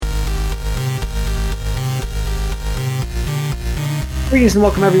Greetings and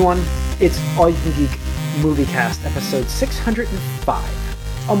welcome, everyone. It's All You Can Geek Movie Cast, episode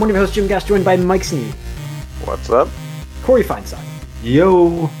 605. I'm one of your hosts, Jim Gass, joined by Mike Sneed. What's up? Corey Feinstein.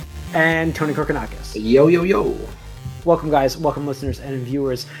 Yo. And Tony Korkanakis. Yo, yo, yo. Welcome, guys. Welcome, listeners and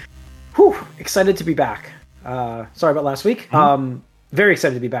viewers. Whew, excited to be back. Sorry about last week. Very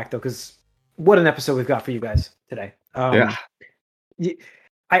excited to be back, though, because what an episode we've got for you guys today. Yeah.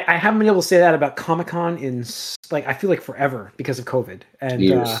 I haven't been able to say that about Comic-Con in, I feel like forever because of COVID. And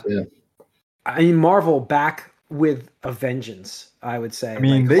Years, I mean, Marvel back with a vengeance, I would say. I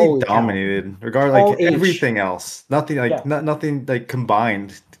mean, they dominated, regardless everything else. Nothing nothing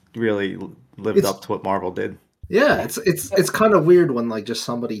combined really lived up to what Marvel did. Yeah, it's kind of weird when just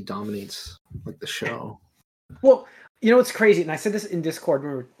somebody dominates the show. Well, you know what's crazy, and I said this in Discord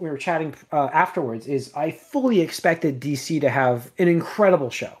when we were chatting afterwards, is I fully expected DC to have an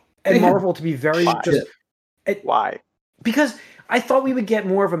incredible show and Marvel to be very Why? Because I thought we would get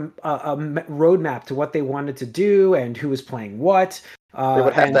more of a roadmap to what they wanted to do and who was playing what. They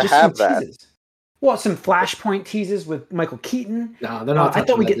would have to have that. Teases. Well, some Flashpoint teases with Michael Keaton. No, they're not. I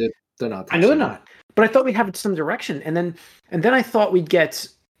thought we get. They're not. I know they're not, but I thought we'd have some direction, and then I thought we'd get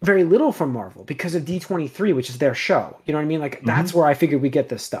very little from Marvel because of D23, which is their show. You know what I mean? That's where I figured we'd get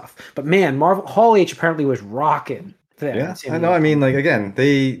this stuff. But man, Marvel Hall H apparently was rocking. Yeah, I know. I mean, again,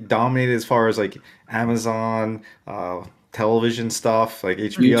 they dominated as far as Amazon, television stuff,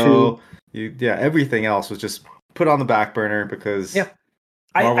 HBO. Everything else was just put on the back burner because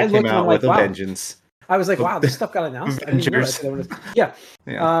Marvel I came out with a wow. vengeance. I was like, wow, this stuff got announced. I didn't realize that was,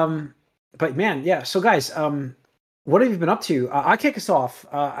 but man, yeah. So guys, what have you been up to? I'll kick us off.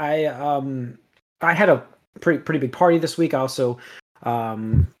 I had a pretty big party this week. I also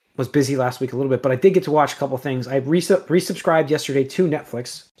was busy last week a little bit, but I did get to watch a couple of things. I resubscribed yesterday to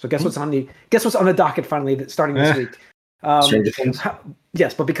Netflix. So guess what's on the docket finally starting this week? Stranger Things.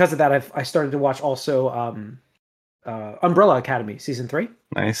 Yes, but because of that, I started to watch also Umbrella Academy season 3.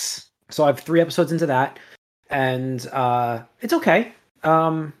 Nice. So I have 3 episodes into that, and it's okay.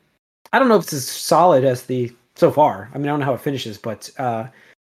 I don't know if it's as solid as so far. I mean, I don't know how it finishes, but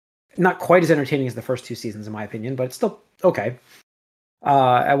not quite as entertaining as the first 2 seasons, in my opinion. But it's still okay.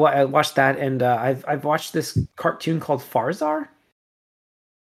 I watched that, and I've watched this cartoon called Farzar.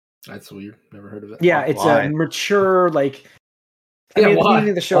 That's weird. Never heard of it. Yeah, it's a mature why?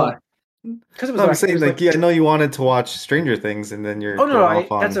 the show. Why? Because it was. I'm saying I know you wanted to watch Stranger Things, and then you're. Oh no!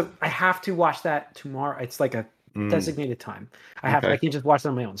 I have to watch that tomorrow. It's like a designated time. I can't just watch it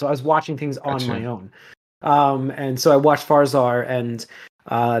on my own. So I was watching things on my own, and so I watched Farzar, and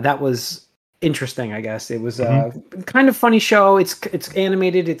that was interesting. I guess it was a kind of funny show. It's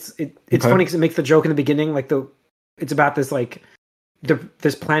animated. It's funny because it makes the joke in the beginning, it's about this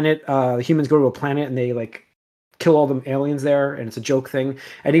this planet. Humans go to a planet and they kill all the aliens there, and it's a joke thing.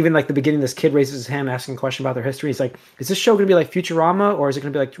 And even the beginning, this kid raises his hand asking a question about their history. He's like, is this show going to be like Futurama, or is it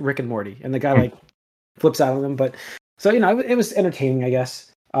going to be like Rick and Morty? And the guy flips out on them. But so it was entertaining, I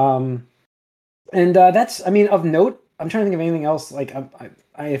guess. And that's, of note. I'm trying to think of anything else. I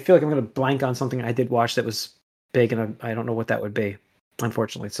feel like I'm going to blank on something I did watch that was big, and I don't know what that would be,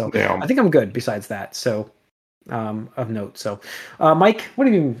 unfortunately. So I think I'm good besides that. So of note. So Mike, what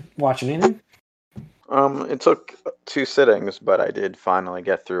have you been watching? Anything? It took 2 sittings, but I did finally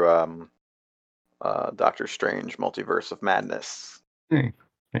get through Doctor Strange Multiverse of Madness. There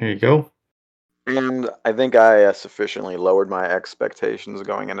you go. And I think I sufficiently lowered my expectations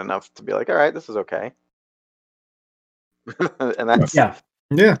going in enough to be like, all right, this is okay. And that's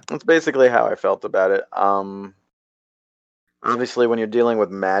that's basically how I felt about it. Obviously, when you're dealing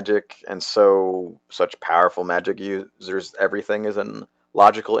with magic and such powerful magic users, everything is an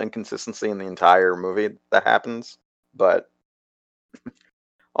logical inconsistency in the entire movie that happens. But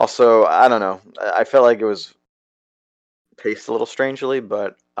also, I don't know. I felt like it was paced a little strangely,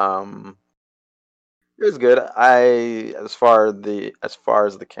 but it was good. As far as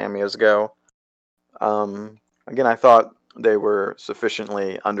the cameos go, again, I thought they were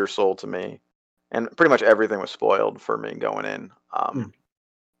sufficiently undersold to me, and pretty much everything was spoiled for me going in.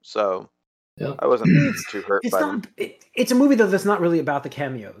 So. Yeah. I wasn't too hurt by them. It's a movie though that's not really about the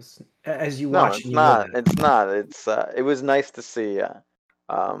cameos as you watch. No, it's not. It was nice to see, a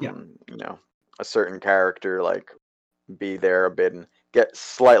certain character be there a bit and get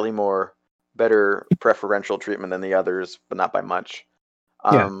slightly more better preferential treatment than the others, but not by much.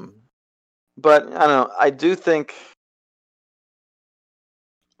 But I don't know. I do think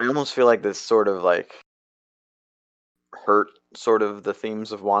I almost feel like this sort of hurt sort of the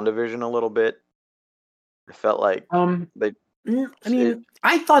themes of WandaVision a little bit. I felt like they.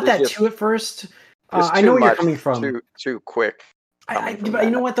 I thought that too at first. I know where you're coming from. Too quick. But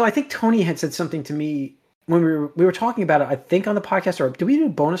you know what though? I think Tony had said something to me when we were talking about it. I think on the podcast, or did we do a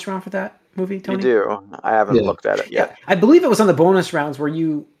bonus round for that movie, Tony? You do. I haven't looked at it yet. Yeah, I believe it was on the bonus rounds where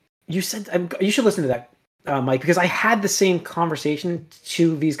you said you should listen to that, Mike, because I had the same conversation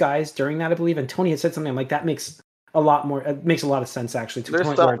to these guys during that, I believe, and Tony had said something like that makes a lot more. It makes a lot of sense actually. To the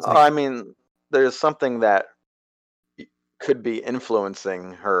point where it's like, I mean, there's something that could be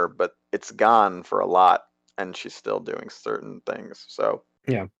influencing her, but it's gone for a lot, and she's still doing certain things. So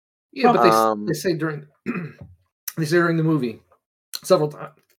yeah, but they say during the movie several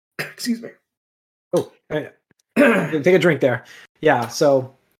times. Excuse me. Oh, take a drink there. Yeah,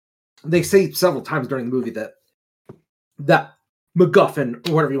 so they say several times during the movie that MacGuffin,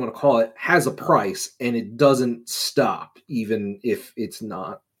 or whatever you want to call it, has a price, and it doesn't stop, even if it's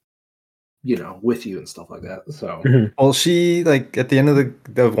not, with you and stuff like that. So, well, she at the end of the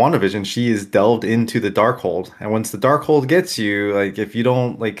WandaVision, she is delved into the Darkhold, and once the Darkhold gets you, if you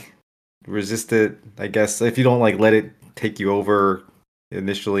don't resist it, I guess if you don't let it take you over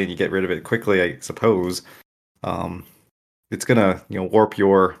initially and you get rid of it quickly, I suppose, it's gonna warp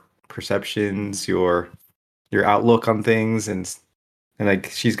your perceptions, your outlook on things, and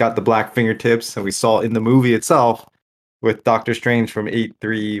she's got the black fingertips, and we saw in the movie itself with Doctor Strange from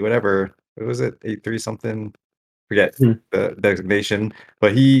 8-3 whatever. What was it? 8-3 something? Forget the designation,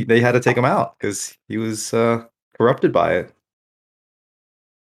 but they had to take him out because he was corrupted by it.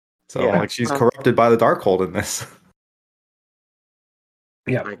 So she's corrupted by the Darkhold in this.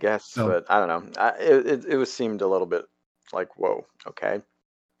 Yeah, I guess, but I don't know. It seemed a little bit like, whoa, okay,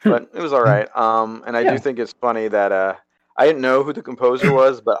 but it was all right. And I do think it's funny that I didn't know who the composer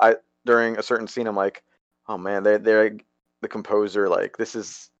was, but during a certain scene, I'm like, oh man, they're the composer. This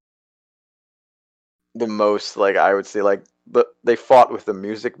is the most I would say they fought with the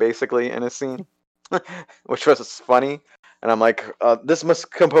music basically in a scene, which was funny. And I'm like, this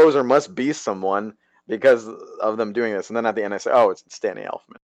composer must be someone because of them doing this. And then at the end, I say, oh, it's Danny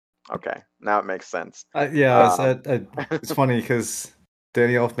Elfman. Okay, now it makes sense. It's funny because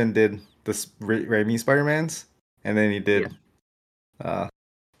Danny Elfman did the Raimi Spider-Mans, and then he did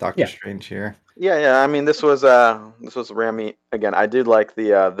Doctor Strange here. Yeah. I mean, this was Raimi again. I did like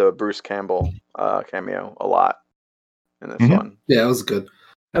the Bruce Campbell cameo a lot in this one. Yeah, it was good.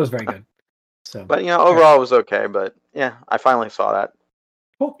 That was very good. So, but overall, it was okay. But yeah, I finally saw that.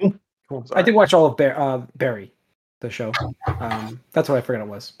 Cool. I did watch all of Barry, the show. That's what I forgot it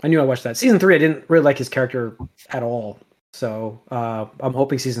was. I knew I watched that. Season 3, I didn't really like his character at all. So I'm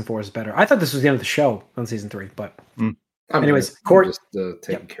hoping season 4 is better. I thought this was the end of the show on season 3, but anyways, Corey, just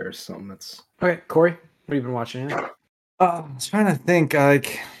taking care of something that's okay. Corey, what have you been watching? I was trying to think.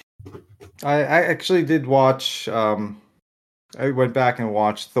 I actually did watch. I went back and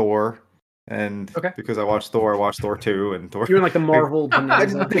watched Thor. And because I watched Thor 2 and Thor. You're in the Marvel. I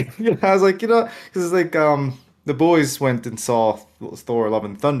was like, because the boys went and saw Thor: Love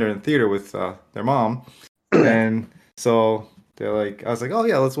and Thunder in theater with their mom, and so they're like, I was like, oh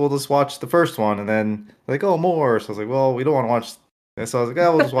yeah, we'll just watch the first one, and then like, oh more. So I was like, well, we don't want to watch. And so I was like,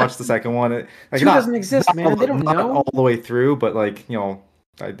 we'll just watch the second one. It doesn't exist, man. They don't know all the way through, but I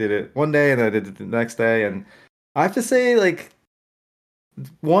did it one day and then I did it the next day, and I have to say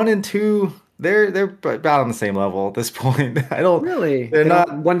 1 and 2, they're about on the same level at this point. I don't really. They're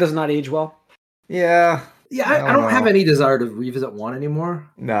not. One does not age well. Yeah. I don't have any desire to revisit 1 anymore.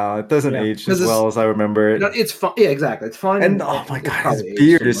 No, it doesn't age as well as I remember it. It's fun. Yeah, exactly. It's fun. And oh my god, his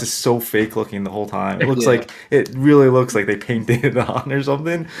beard is just so fake looking the whole time. It looks it really looks like they painted it on or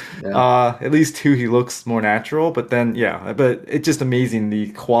something. Yeah. At least 2, he looks more natural. But then but it's just amazing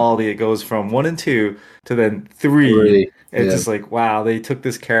the quality. It goes from 1 and 2 to then 3. It's just like, wow, they took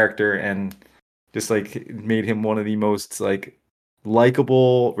this character and just made him one of the most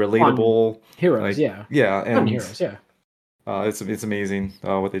likable, relatable heroes. And heroes. It's amazing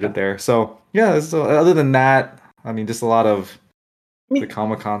what they did there. So so other than that, I mean, just a lot of the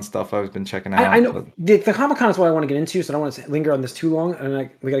Comic-Con stuff I've been checking out. I know the Comic-Con is what I want to get into, so I don't want to linger on this too long. And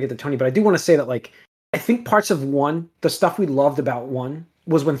we got to get to Tony, but I do want to say that I think parts of 1, the stuff we loved about 1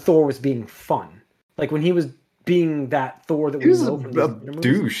 was when Thor was being fun, when he was being that Thor that we know from a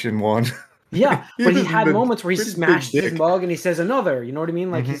douche in 1. Yeah, but he had moments where he smashed his mug and he says another. You know what I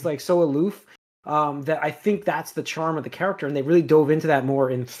mean? He's so aloof that I think that's the charm of the character, and they really dove into that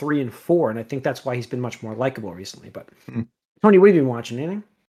more in 3 and 4, and I think that's why he's been much more likable recently. But Tony, what have you been watching? Anything?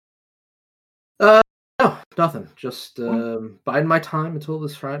 No, nothing. Just biding my time until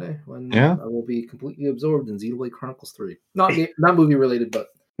this Friday when I will be completely absorbed in Xenoblade Chronicles 3. Not movie related, but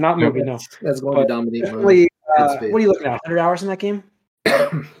not movie. No, that's going to dominate. What are you looking at? 100 hours in that game?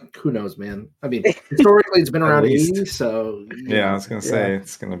 who knows, man? I mean, historically, it's been around 80, so yeah, I was gonna say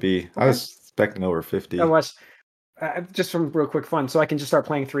it's gonna be. I was expecting over 50. I was just from real quick fun, so I can just start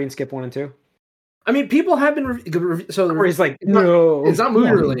playing 3 and skip 1 and 2. I mean, people have been so Where he's like, no, it's not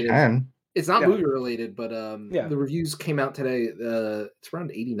movie related. It's not Yeah. movie related, but the reviews came out today. It's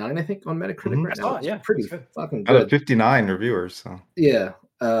around 89, I think, on Metacritic right now. Yeah, pretty good. fucking Out of good. 59 reviewers. So Yeah.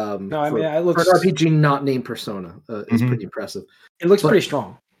 No, I mean, it looks for an RPG not named Persona is pretty impressive. It looks pretty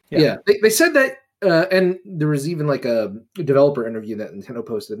strong. Yeah, they said that, and there was even like a developer interview that Nintendo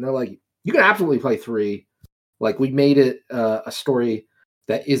posted, and they're like, "You can absolutely play 3. Like, we made it a story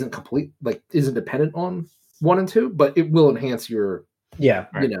that isn't complete, like isn't dependent on 1 and 2, but it will enhance your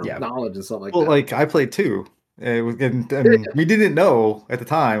knowledge and stuff like that." Well, like I played 2. And we didn't know at the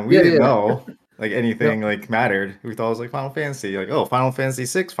time. We didn't know like anything like mattered. We thought it was like Final Fantasy, like Final Fantasy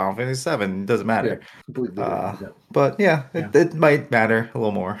 6, Final Fantasy 7. It doesn't matter. But it might matter a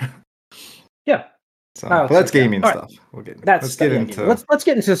little more. Yeah. So, but that's gaming stuff. We'll get. Let's get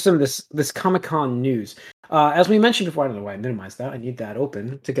into some of this Comic-Con news. As we mentioned before, I don't know why I minimized that. I need that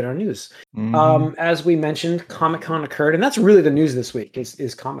open to get our news. As we mentioned, Comic-Con occurred, and that's really the news this week.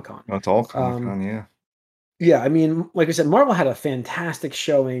 Is Comic-Con? That's all Comic-Con, yeah. Yeah, I mean, like we said, Marvel had a fantastic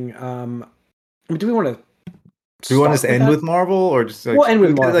showing. Do we want to? Do you want us to end with Marvel, or just like, we'll end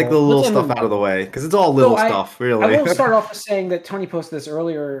with Marvel. Like the little stuff out of the way, because it's all little stuff, really. I will start off with saying that Tony posted this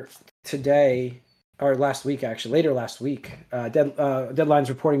earlier today, or last week, actually, later last week. Deadline's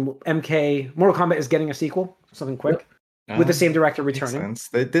reporting Mortal Kombat is getting a sequel, something quick, with the same director returning.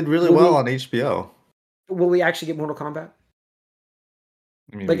 They did really well on HBO. Will we actually get Mortal Kombat?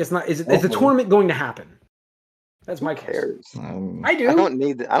 I mean, like, it's not. Is the tournament going to happen? That's my cares. I do. I don't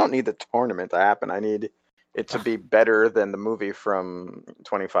need the tournament to happen. I need it to be better than the movie from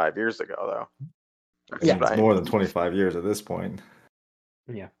 25 years ago, though. It's more than 25 years at this point.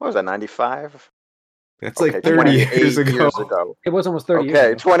 Yeah. What was that, 95? That's like 30 years ago. It was almost 30 years ago.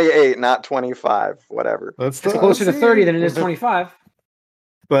 Okay, 28, not 25. Whatever. It's closer to 30 than it is 25.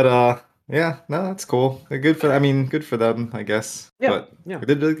 But yeah, no, that's cool. They're good for. I mean, good for them, I guess. Yeah, but we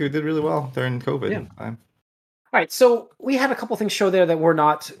did really well during COVID time. All right, so we had a couple things show there that were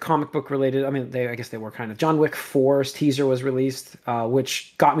not comic book related. I mean, I guess they were kind of. John Wick 4's teaser was released,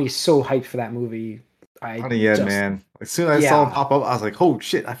 which got me so hyped for that movie. Man. As soon as I saw him pop up, I was like, "Oh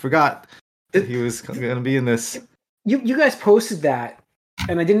shit! I forgot he was going to be in this." You guys posted that,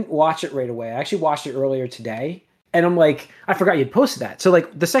 and I didn't watch it right away. I actually watched it earlier today, and I'm like, I forgot you'd posted that. So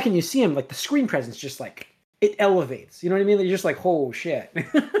like the second you see him, like the screen presence just like it elevates. You know what I mean? You're just like, "Oh shit!"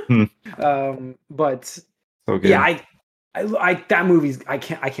 But. So good. Yeah, I that movie's I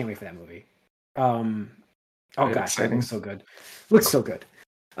can't wait for that movie. Oh gosh, that looks so good. Looks so good.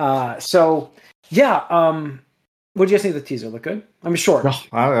 So yeah, what do you guys think of the teaser? Look good? I'm short. No,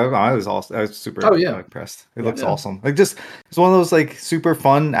 I was super impressed. It looks awesome. Like it's one of those like super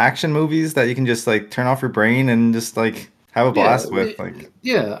fun action movies that you can just like turn off your brain and just like have a blast with. Like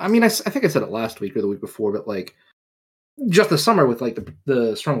I mean, I think I said it last week or the week before, but like just the summer with like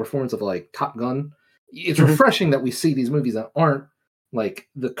the strong performance of like Top Gun. It's refreshing that we see these movies that aren't like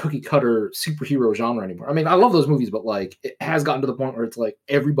the cookie cutter superhero genre anymore. I mean, I love those movies, but like it has gotten to the point where it's like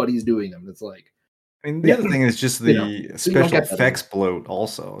everybody's doing them. It's like, I mean, the other thing is just the special effects bloat.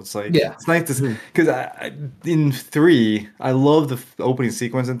 Also, it's like it's nice to because in 3, I love the opening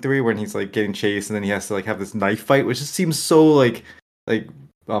sequence in 3 when he's like getting chased and then he has to like have this knife fight, which just seems so like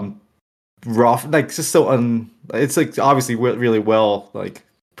rough, like it's just so it's like obviously really well like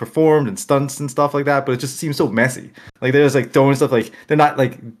performed and stunts and stuff like that, but it just seems so messy. Like they're just like throwing stuff, like they're not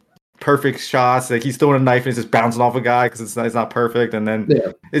like perfect shots. Like he's throwing a knife and it's just bouncing off a guy because it's not perfect, and then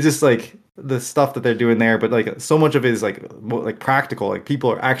it's just like the stuff that they're doing there. But like so much of it is like practical. Like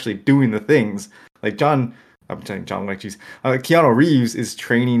people are actually doing the things. Like John Wick, Keanu Reeves is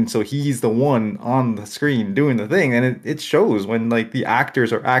training, so he's the one on the screen doing the thing, and it shows when like the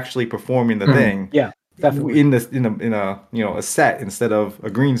actors are actually performing the thing. Yeah. Definitely. In a a set instead of a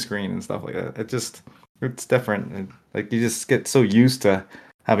green screen and stuff like that. It's different. And, like you just get so used to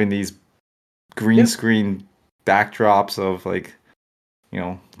having these green screen backdrops of like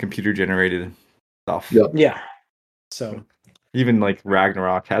computer generated stuff. Yeah. So even like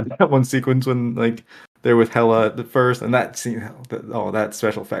Ragnarok had that one sequence when like they're with Hela at the first, and that scene, that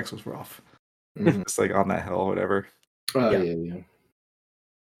special effects was rough. Just like on that hill or whatever. Yeah.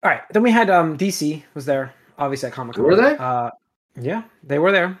 All right, then we had DC was there, obviously at Comic-Con. Were they? Yeah, they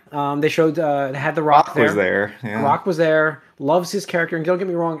were there. They showed they had The Rock there. Was there. Yeah. Rock was there. Loves his character, and don't get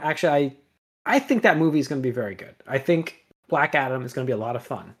me wrong. Actually, I think that movie is going to be very good. I think Black Adam is going to be a lot of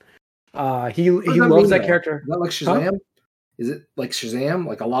fun. He loves that character. Is that like Shazam? Is it like Shazam?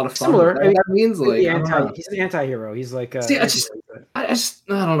 Like a lot of fun? Similar. That means like he's an anti-hero. He's like see, I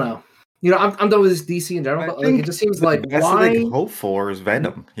don't know. I'm done with this DC in general, but like it just seems like why they can hope for is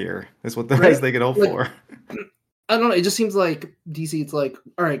Venom here. That's what the best they can hope for. I don't know. It just seems like DC. It's like,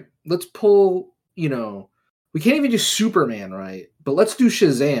 all right, let's pull. We can't even do Superman, right? But let's do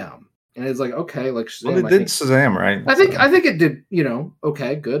Shazam. And it's like, okay, like Shazam. Well, it did Shazam, right? I think it did,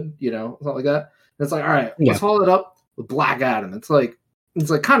 okay, good, something like that. And it's like, all right, let's follow it up with Black Adam. It's like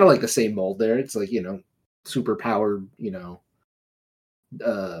kind of like the same mold there. It's like, super powered,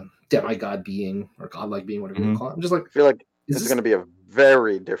 demigod being or godlike being, whatever you want to call it. I'm just like, I feel like this is going to be a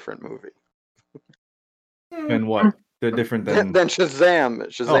very different movie. And what? They're different than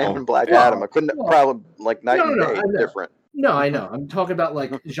Shazam and Black Adam. I couldn't probably like night and day different. No, I know. I'm talking about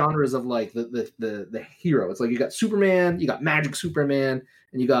like genres of like the hero. It's like you got Superman, you got Magic Superman,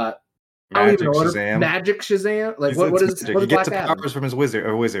 and you got Magic Shazam. Magic Shazam. Like what is he gets the powers from his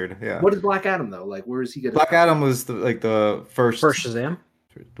wizard? Yeah. What is Black Adam though? Like where is he getting? Black Adam was the first Shazam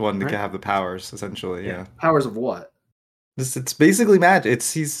one to have the powers essentially. Yeah. Powers of what? It's basically magic.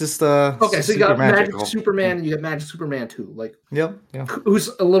 He's just okay. So you got Magic Superman, and you got Magic Superman 2. Like yeah. Who's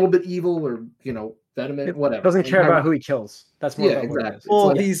a little bit evil or venomous, whatever. Doesn't care about who he kills. That's more about exactly.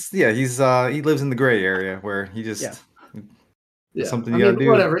 What it is. Well, like, he lives in the gray area where he just something you gotta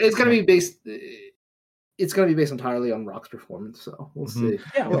do. Whatever. It's gonna be based. It's gonna be based entirely on Rock's performance. So we'll see.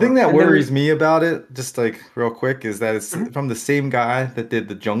 Yeah, the thing that worries me about it, just like real quick, is that it's from the same guy that did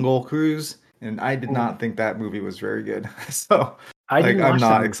the Jungle Cruise. And I did not think that movie was very good. So I'm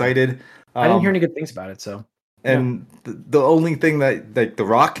not excited. I didn't hear any good things about it. So the only thing that like The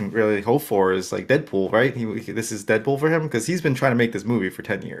Rock can really hope for is like Deadpool, right? This is Deadpool for him because he's been trying to make this movie for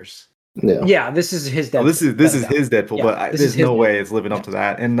 10 years. Yeah, this is his Deadpool. Well, this is his Deadpool, but there's no way it's living up to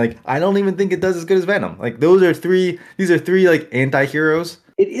that. And like I don't even think it does as good as Venom. Like these are three like anti-heroes.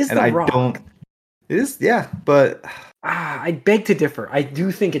 It is The Rock. It is, but I beg to differ. I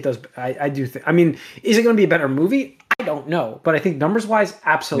do think it does. I do think. I mean, is it going to be a better movie? I don't know, but I think numbers-wise,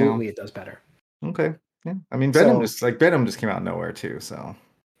 absolutely, it does better. Okay, yeah. I mean, Venom just came out of nowhere too. So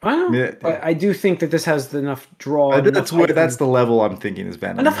but I do think that this has enough draw. That's the level I'm thinking is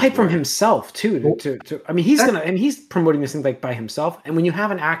Venom. Enough hype from himself too. I mean, he's promoting this thing like by himself. And when you have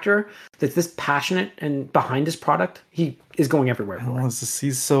an actor that's this passionate and behind his product, he is going everywhere. I think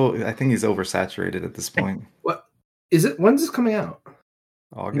he's oversaturated at this point. What is it? When's this coming out?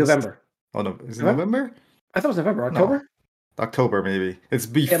 August? November. Oh no, is it November? I thought it was November. October. No. October maybe. It's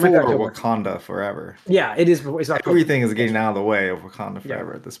before Wakanda Forever. Yeah, it is. Everything is getting out of the way of Wakanda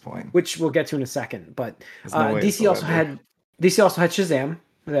Forever at this point, which we'll get to in a second. But DC also had Shazam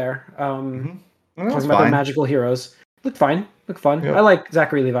there. Talking about their magical heroes. Looked fine. Looked fun. Yep. I like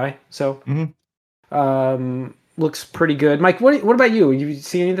Zachary Levi. So looks pretty good. Mike, what about you? You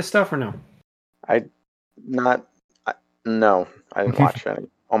see any of this stuff or no? No, I didn't watch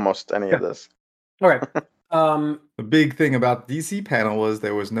almost any of this. All right. The big thing about the DC panel was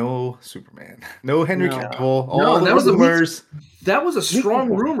there was no Superman, no Henry Cavill. That was a strong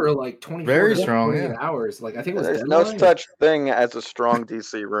rumor, like 24 very strong, hours. Like I think it was there's no such thing as a strong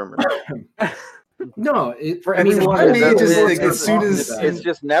DC rumor. No, for everyone. It's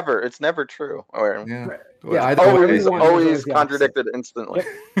just never. It's never true. It's always contradicted instantly.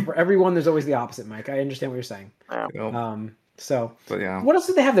 Yep. For everyone, there's always the opposite, Mike. I understand what you're saying. Yeah. What else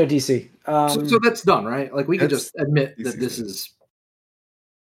did they have there, DC? So that's done, right? Like we could just admit that this is.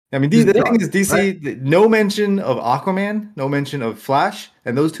 I mean, the thing is, DC, right? No mention of Aquaman, no mention of Flash,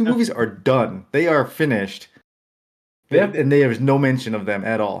 and those two movies are done. They are finished. And there's no mention of them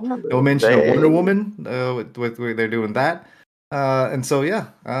at all. No mention of Wonder Woman. With they're doing that. And so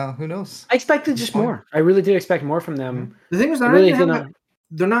who knows? I expected just more. I really did expect more from them. The thing is,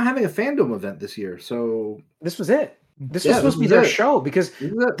 they're not having a fandom event this year, so this was it. This was supposed to be their show because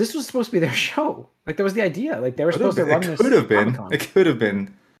this was supposed to be their show. Like that was the idea. Like they were supposed to run this. It could have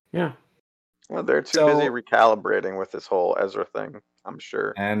been. Yeah. Well, they're too busy recalibrating with this whole Ezra thing. I'm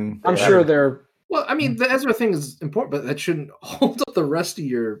sure. And I'm sure they're. Well, I mean, the Ezra thing is important, but that shouldn't hold up the rest of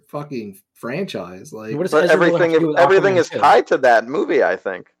your fucking franchise. Like, but everything is tied to that movie. I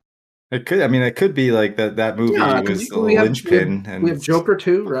think it could. I mean, it could be like that movie was the linchpin. And we have Joker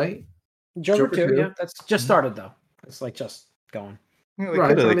 2, right? Joker 2, yeah. That's just started though. It's like just going.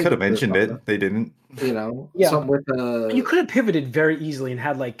 Yeah, they could have mentioned it. They didn't. Something with you could have piveted very easily and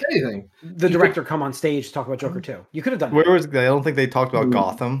had like anything. The director come on stage to talk about Joker 2. You could have done. I don't think they talked about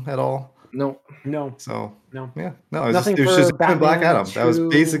Gotham at all. No. So no. Yeah. No. It was just Black Adam. That was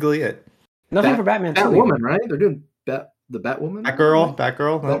basically it. Nothing for Batman. Batwoman, right? They're doing the Batwoman. Batgirl.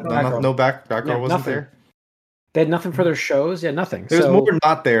 No, Batgirl wasn't nothing. there. They had nothing for their shows. Yeah, nothing. There's more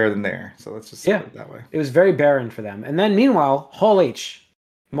not there than there. So let's just put it that way. It was very barren for them. And then meanwhile, Hall H,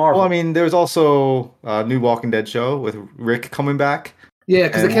 Marvel. Well, I mean, there's also a new Walking Dead show with Rick coming back. Yeah,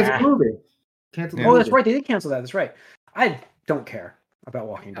 because they canceled the movie. That's right. They did cancel that. That's right. I don't care about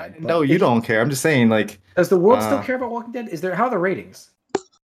Walking Dead. No, you don't care. I'm just saying, like, does the world still care about Walking Dead? How are the ratings?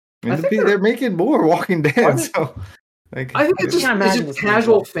 I think they're making more Walking Dead. So, like, I think it's just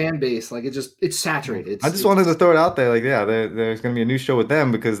casual fan base. Like it's saturated. I just wanted to throw it out there. Like, yeah, there's going to be a new show with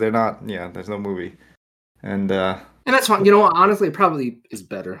them because they're not. Yeah, there's no movie, and that's fine. You know what? Honestly, it probably is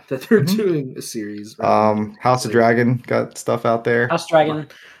better that they're doing a series. Right? House of Dragon got stuff out there. House of Dragon.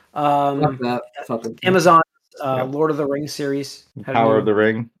 Amazon Lord of the Rings series. Power of the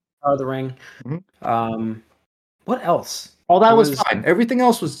Ring. Power of the Ring. Mm-hmm. What else? All that was fine. Everything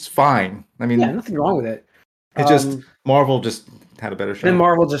else was fine. I mean, nothing wrong with it. It just Marvel just had a better show. Then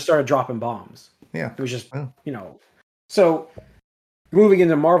Marvel just started dropping bombs. Yeah, it was just So moving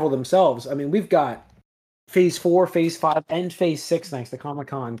into Marvel themselves, I mean, we've got Phase 4, Phase 5, and Phase 6 thanks to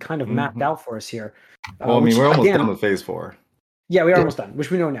Comic-Con kind of mapped out for us here. Well, I mean, we're almost done with Phase 4. Yeah, we are almost done,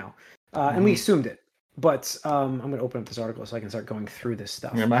 which we know now, and we assumed it. But I'm going to open up this article so I can start going through this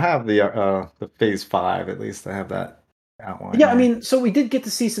stuff. I have the Phase 5 at least. I have that. Yeah, I mean, so we did get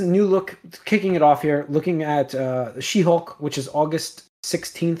to see some new look, kicking it off here, looking at She-Hulk, which is August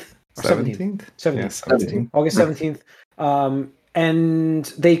 16th or 17th? 17th. August 17th. And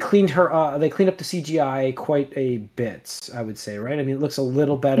they cleaned her. They cleaned up the CGI quite a bit, I would say, right? I mean, it looks a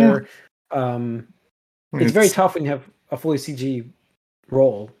little better. Yeah. It's very tough when you have a fully CG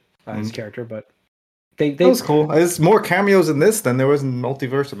role as character, but that was cool. There's more cameos in this than there was in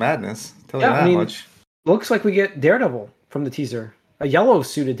Multiverse of Madness. Tell you that much. Looks like we get Daredevil from the teaser. A yellow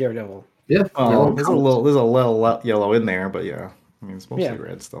suited Daredevil. Yeah. There's a little yellow in there, but yeah. I mean, it's mostly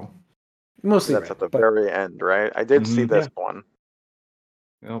red still. Mostly that's red, at the very end, right? I did see this one.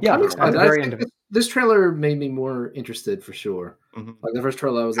 Yeah, I think this trailer made me more interested for sure. Mm-hmm. Like the first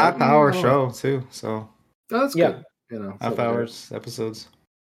trailer, I was like, half-hour show too. So that's good. You know, half-hours episodes.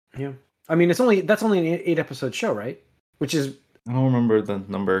 Yeah, I mean, that's only an 8-episode show, right? Which is. I don't remember the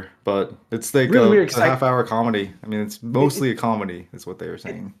number, but it's like really a half-hour comedy. I mean, it's mostly a comedy, is what they were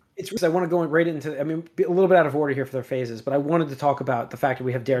saying. I want to go right into. I mean, a little bit out of order here for their phases, but I wanted to talk about the fact that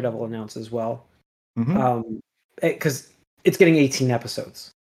we have Daredevil announced as well, because it's getting 18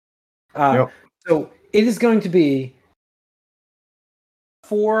 episodes. So it is going to be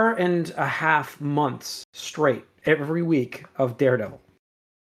 4.5 months straight every week of Daredevil.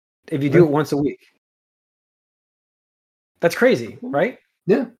 If you do it once a week. That's crazy, right?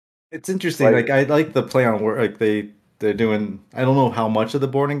 Yeah. It's interesting. Like I like the play on word. Like they're doing. I don't know how much of the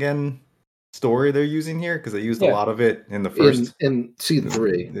Born Again story they're using here because they used a lot of it in the first in season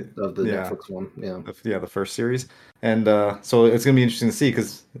 3 of the Netflix one. Yeah, the first series, and so it's gonna be interesting to see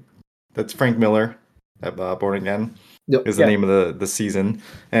because that's Frank Miller at Born Again is the name of the season,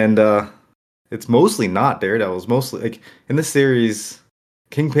 and it's mostly not Daredevil. It's mostly like in this series,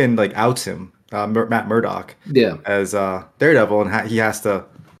 Kingpin like outs him. Matt Murdock, as Daredevil, and he has to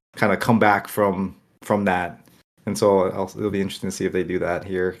kind of come back from that, and so it'll be interesting to see if they do that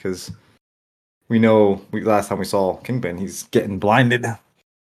here because we know last time we saw Kingpin, he's getting blinded.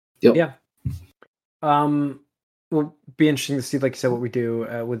 Yep. Yeah. Will be interesting to see, like you said, what we do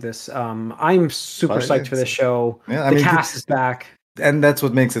with this. I'm super psyched for this show. Yeah, the cast is back, and that's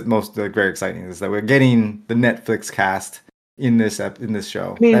what makes it most very exciting is that we're getting the Netflix cast. In this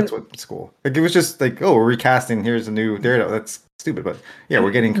show, I mean, that's what's cool. Like it was just like, oh, we're recasting. Here's a new Daredevil. That's stupid, but yeah, we're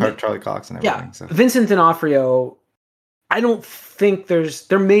getting Charlie Cox and everything. Yeah, so. Vincent D'Onofrio. I don't think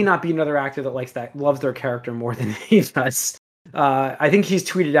there may not be another actor that loves their character more than he does. I think he's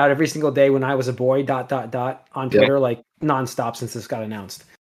tweeted out every single day when I was a boy ... on Twitter like nonstop since this got announced.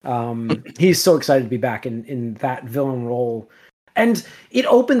 He's so excited to be back in that villain role, and it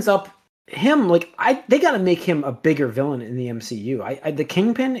opens up. Him they got to make him a bigger villain in the MCU. The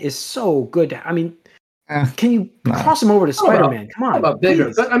Kingpin is so good. I mean, can you cross him over to Spider-Man? Come on, about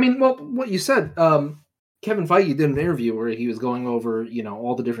bigger. But I mean, well, what you said, Kevin Feige did an interview where he was going over,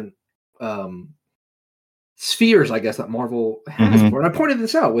 all the different spheres, I guess, that Marvel has. And I pointed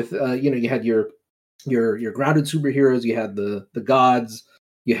this out with, you had your grounded superheroes, you had the gods,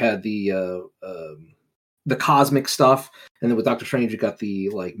 you had the cosmic stuff, and then with Doctor Strange you got the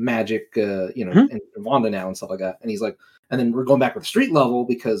like magic and Wanda now and stuff like that. And he's like, and then we're going back with the street level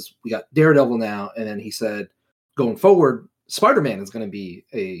because we got Daredevil now, and then he said going forward Spider-Man is going to be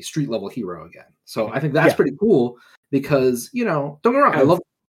a street level hero again. So I think that's pretty cool because don't get me wrong, I love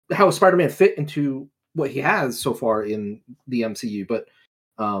how Spider-Man fit into what he has so far in the MCU, but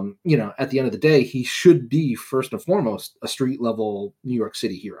At the end of the day, he should be first and foremost a street level New York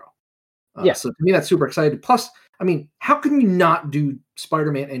City hero. So to me, that's super exciting. Plus, I mean, how can you not do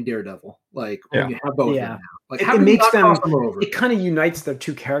Spider-Man and Daredevil? Like when you have both of them now? Like how it makes them. Over? It kind of unites the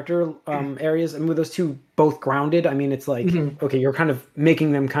two character areas, and with those two both grounded, I mean, it's like okay, you're kind of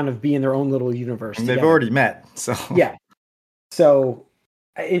making them kind of be in their own little universe. And they've already met, so yeah. So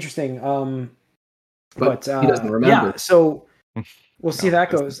interesting. But he doesn't remember. Yeah, so we'll see how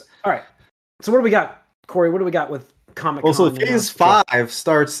that goes. All right. So what do we got, Corey? What do we got with Comic-Con? Well, so Phase 5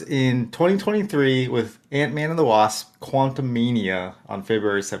 starts in 2023 with Ant-Man and the Wasp: Quantumania on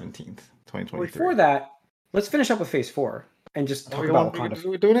February 17th, 2023. Before that, let's finish up with Phase 4 and just talk about Wakanda.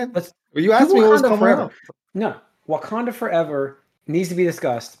 We're doing it? Let's. You asked me what was coming up. No, Wakanda Forever needs to be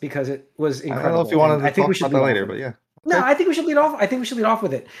discussed because it was incredible. I don't know if you wanted to talk about that later, but yeah. No, I think we should lead off. I think we should lead off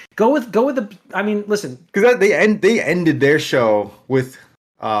with it. Go with the. I mean, listen, because they ended their show with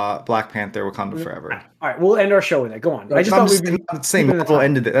Black Panther: Wakanda Forever. All right, we'll end our show with it. Go on. I just thought we'd be saying Marvel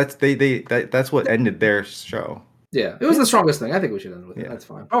ended it. That's what ended their show. Yeah, it was the strongest thing. I think we should end with it. That's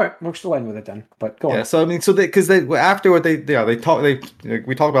fine. All right, we'll still end with it then. But go on. Yeah, so I mean, after what we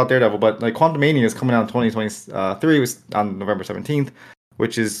talked about Daredevil, but like Quantumania is coming out in 2023. Was on November 17th.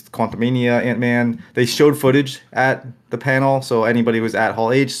 Which is Quantumania, Ant-Man. They showed footage at the panel, so anybody who was at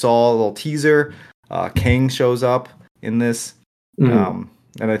Hall H saw a little teaser. Kang shows up in this, and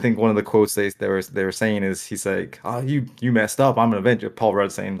I think one of the quotes they were saying is he's like, "Oh, you messed up. I'm an Avenger." Paul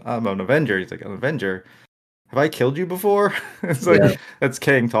Rudd saying, "I'm an Avenger." He's like, "An Avenger? Have I killed you before?" It's like that's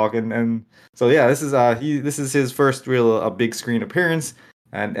Kang talking, and so this is his first real big screen appearance,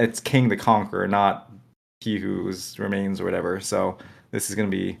 and it's King the Conqueror, not he who remains or whatever. So. This is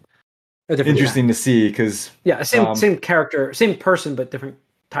going to be interesting to see because same character, same person, but different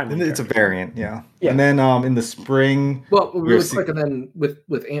timeline. It's a variant, yeah. And then in the spring, really quick, and then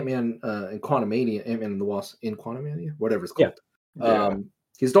with Ant-Man and Quantumania, Ant-Man and the Wasp in Quantumania, whatever it's called.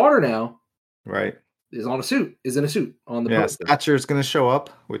 His daughter now, right, is in a suit on the poster. Thatcher is going to show up,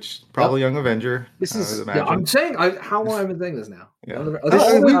 which probably Young Avenger. This is I'm saying how long I've been saying this now. Yeah.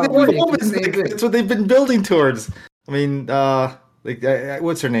 That's what they've been building towards. I mean.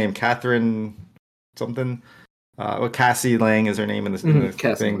 What's her name? Catherine something. Cassie Lang is her name in this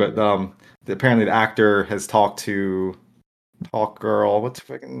thing. But apparently the actor has talked to Hawk Girl. What's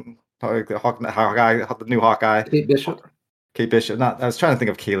freaking Hawkeye? The new Hawkeye. Kate Bishop. I was trying to think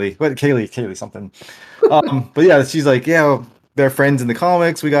of Kaylee. What Kaylee something. But yeah, she's like, they're friends in the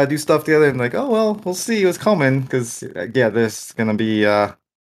comics. We gotta do stuff together. And like, oh well, we'll see what's coming because there's gonna be a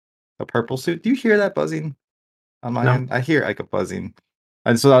purple suit. Do you hear that buzzing? On my end, I hear like a buzzing,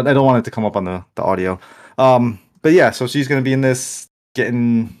 and so I don't want it to come up on the audio. But yeah, so she's gonna be in this,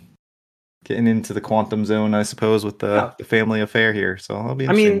 getting into the quantum zone, I suppose, with the family affair here. So it'll be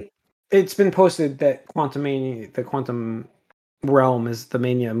interesting. I mean, it's been posted that the Quantum Realm is the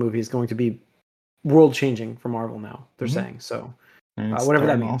Mania movie is going to be world changing for Marvel now. They're saying so. Whatever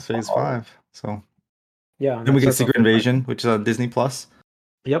that means. Phase 5. So yeah, then we get Secret Invasion, which is on Disney Plus.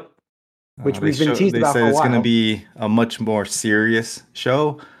 Yep. Which we've been teased about for a while. They say it's going to be a much more serious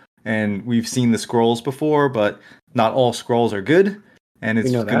show, and we've seen the Skrulls before, but not all Skrulls are good. And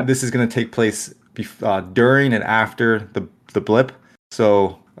this is going to take place during and after the blip.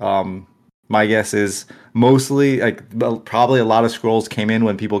 So my guess is mostly probably a lot of Skrulls came in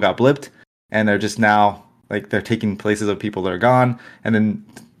when people got blipped, and they're just now they're taking places of people that are gone, and then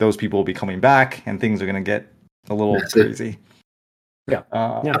those people will be coming back, and things are going to get a little crazy. Yeah.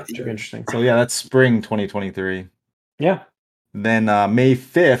 Very interesting. So that's spring 2023. Yeah. Then May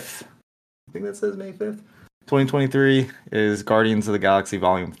 5th, I think that says May 5th, 2023 is Guardians of the Galaxy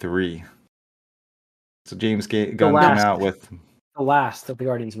Volume 3. So James Gunn came out with the last of the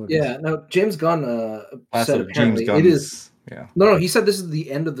Guardians movies. Yeah. No, James Gunn said apparently it is. Yeah. No, he said this is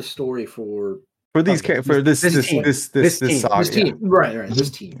the end of the story for this saga. This team. Right.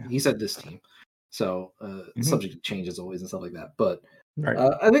 This team. Yeah. He said this team. So subject to changes always and stuff like that. But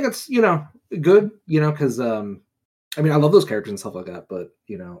I think it's good, because I love those characters and stuff like that. But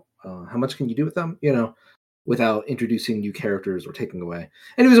how much can you do with them, without introducing new characters or taking away?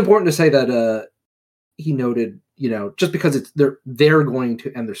 And it was important to say that he noted, just because they're going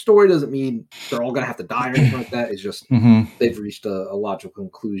to end their story doesn't mean they're all going to have to die or anything like that. It's just they've reached a logical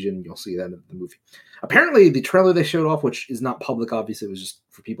conclusion. You'll see that in the movie. Apparently, the trailer they showed off, which is not public, obviously, it was just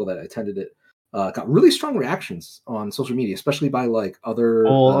for people that attended it. Got really strong reactions on social media, especially by other.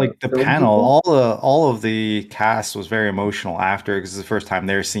 The panel, all of the cast was very emotional after because it's the first time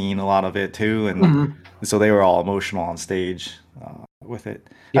they're seeing a lot of it too, and so they were all emotional on stage with it.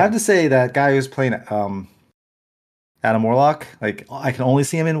 Yeah. I have to say that guy who's playing Adam Warlock. Like I can only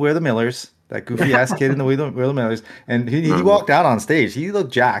see him in We're the Millers, that goofy ass kid in the We're the Millers, and he walked out on stage. He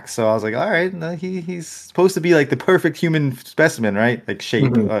looked jacked, so I was like, all right, no, he's supposed to be like the perfect human specimen, right? Like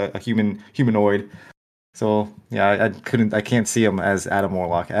shape, a humanoid. So yeah, I can't see him as Adam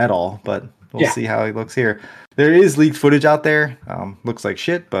Warlock at all, but we'll see how he looks here. There is leaked footage out there. Looks like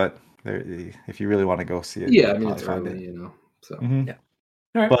shit, but if you really want to go see it, yeah, I mean it's early, you know. So yeah.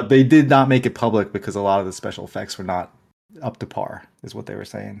 All right. But they did not make it public because a lot of the special effects were not up to par, is what they were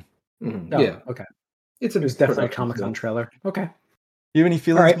saying. Yeah. Okay. It was definitely a Comic-Con trailer. Okay. You have any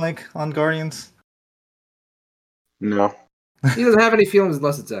feelings, Mike, on Guardians? No. He doesn't have any feelings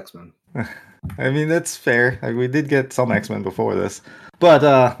unless it's X-Men. I mean, that's fair. Like, we did get some X-Men before this,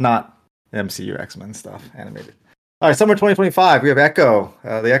 but not MCU X-Men stuff animated. All right, summer 2025, we have Echo,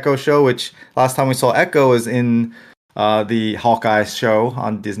 the Echo show, which last time we saw Echo was in the Hawkeye show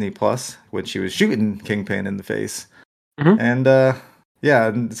on Disney Plus when she was shooting Kingpin in the face. And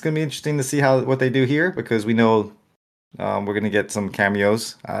yeah, it's gonna be interesting to see what they do here, because we know we're gonna get some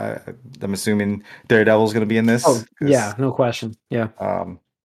cameos. I'm assuming Daredevil's gonna be in this. Oh yeah, no question. Yeah.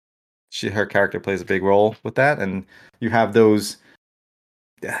 Her character plays a big role with that, and you have those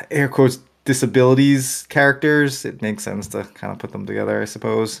air quotes disabilities characters. It makes sense to kind of put them together, I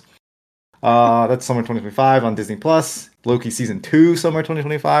suppose. That's summer 2025 on Disney Plus. Loki season 2 summer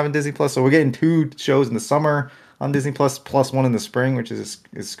 2025 on Disney Plus. So we're getting 2 shows in the summer on Disney Plus, plus 1 in the spring, which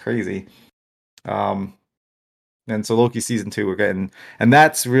is crazy. And so Loki season 2 we're getting, and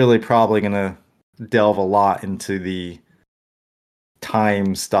that's really probably gonna delve a lot into the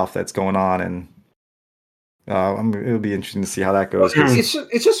time stuff that's going on, and it'll be interesting to see how that goes.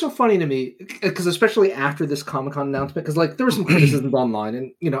 It's just so funny to me, because especially after this Comic-Con announcement, because like there were some criticisms online,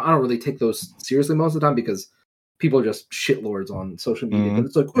 and you know I don't really take those seriously most of the time because people are just shitlords on social media. But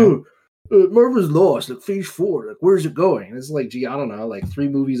it's like, Marvel's lost, like Phase 4, like where's it going? And it's like, gee, I don't know, like 3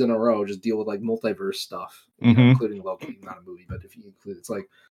 movies in a row just deal with like multiverse stuff, you know, including Loki, not a movie, but if you include, it's like,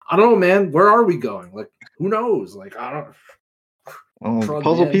 I don't know, man, where are we going? Like, who knows? Like, I don't.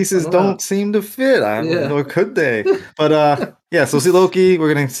 Puzzle pieces don't seem to fit. I don't know, could they? But yeah, so see Loki,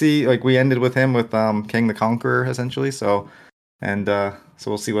 we're gonna see, like we ended with him with King the Conqueror essentially. So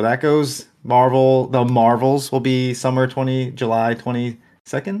we'll see where that goes. The Marvels will be summer July 22nd,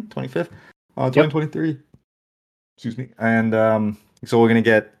 25th, 2023. Excuse me. And so we're gonna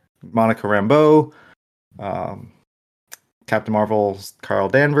get Monica Rambeau, Captain Marvel's Carol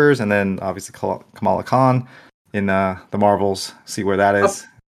Danvers, and then obviously Kamala Khan in the Marvels. See where that is.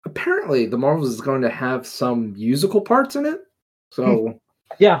 Apparently, the Marvels is going to have some musical parts in it. So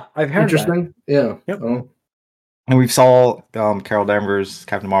yeah, I've heard interesting. That. Yeah. Yep. Oh. And we saw Carol Danvers,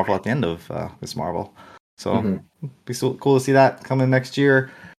 Captain Marvel, at the end of this Marvel. So it'd be so cool to see that coming next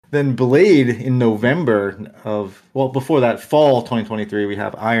year. Then Blade in November before that, fall 2023, we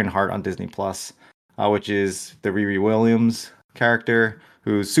have Ironheart on Disney Plus, which is the Riri Williams character,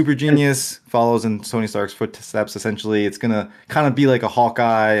 who's super genius, follows in Tony Stark's footsteps. Essentially, it's gonna kind of be like a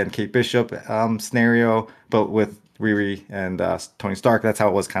Hawkeye and Kate Bishop scenario, but with Riri and Tony Stark. That's how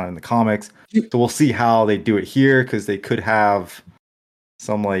it was kind of in the comics. So we'll see how they do it here, because they could have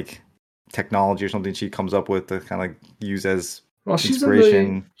some like technology or something she comes up with to kind of use as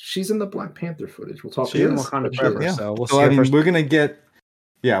inspiration. She's in the Black Panther footage. We'll talk about Wakanda Forever. Yeah. So we'll see. I mean, we're gonna get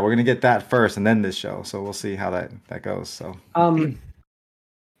that first, and then this show. So we'll see how that goes. So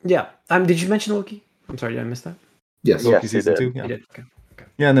yeah. Did you mention Loki? I'm sorry, did I miss that? Yes. Loki season 2. Yeah. You did. Okay.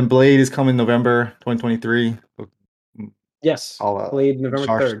 Yeah, and then Blade is coming November 2023. Yes. Blade November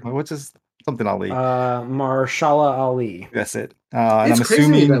 3rd. What's his something Ali? Marshala Ali. That's it. And I'm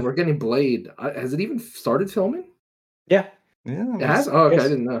assuming that we're getting Blade. Has it even started filming? Yeah. Yeah. It has? Oh, okay. Yes. I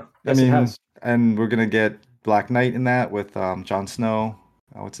didn't know. Yes, I mean, it has. And we're gonna get Black Knight in that with Jon Snow.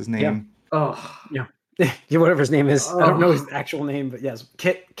 What's his name? Yeah. Oh. Yeah. Yeah, whatever his name is. I don't know his actual name, but yes,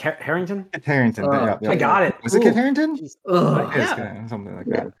 Kit Harington. Kit Harington. Yeah. I got it. Was it Kit Harington? Yeah. Something like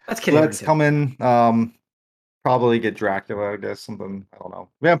that. That's Kit Harington. Let's come in. Probably get Dracula, I guess, something, I don't know.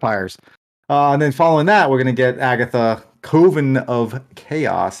 Vampires. And then following that, we're going to get Agatha, Coven of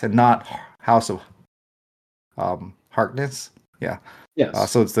Chaos, and not House of Harkness. Yeah.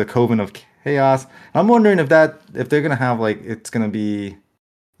 Yes. So it's the Coven of Chaos. I'm wondering if they're going to have, like, it's going to be,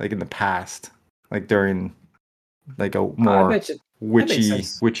 like, in the past, like, during, like, a more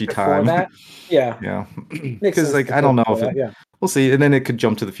witchy time. That? Yeah. Yeah. Because, like, I don't know if we'll see. And then it could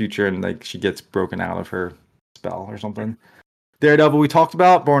jump to the future and, like, she gets broken out of her spell or something. Daredevil we talked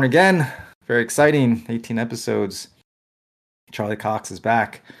about, Born Again, very exciting, 18 episodes. Charlie Cox is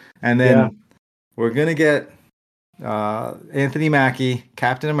back, and then we're gonna get Anthony Mackie,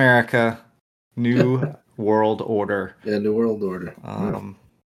 Captain America, new World Order. Yeah, New World Order.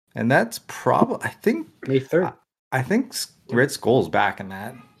 And that's probably, I think, May 3rd. I think Red Skull's back in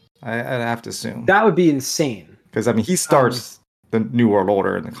that. I'd have to assume. That would be insane. Because, I mean, he starts the New World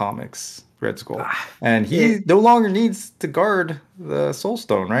Order in the comics, Red Skull. And he no longer needs to guard the Soul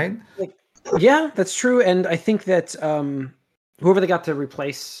Stone, right? Yeah, that's true. And I think that whoever they got to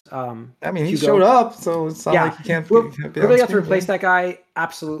replace, I mean, he Hugo, showed up, so it's not like he can't. Whoever they got to replace that guy,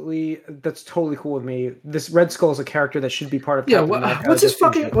 absolutely, that's totally cool with me. This Red Skull is a character that should be part of. What's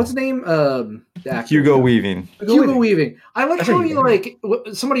his name? Hugo Weaving. Hugo Weaving. I like how he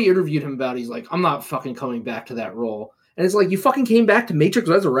somebody interviewed him about. He's like, I'm not fucking coming back to that role, and it's like you fucking came back to Matrix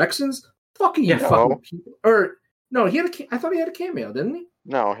Resurrections. Fucking you, fucking people. Or no, I thought he had a cameo, didn't he?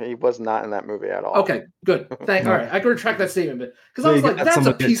 No, he was not in that movie at all. Okay, good. All right, I can retract that statement, because I was like, that's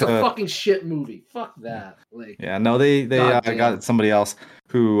a piece of fucking shit movie. Fuck that. Like, yeah, no, they got somebody else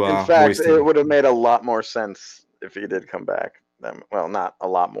who. In fact, it would have made a lot more sense if he did come back. Well, not a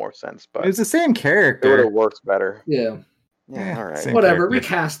lot more sense, but it was the same character. It would have worked better. Yeah. All right. Whatever. Character.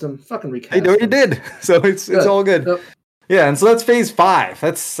 Recast him. Fucking recast. They already did, so it's all good. Yep. Yeah, and so that's Phase 5.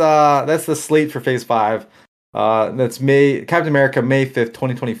 That's the slate for Phase 5. That's Captain America, May 5th,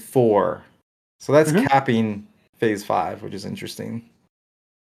 2024. So that's capping Phase 5, which is interesting.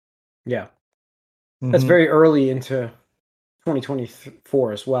 Yeah. That's very early into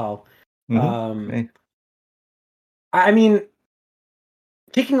 2024 as well. I mean,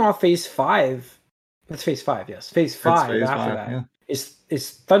 kicking off Phase 5, that's Phase 5, yes. Phase 5 after that is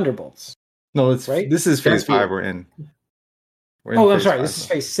Thunderbolts. No, it's right. This is Phase 5 we're in. I'm sorry. This is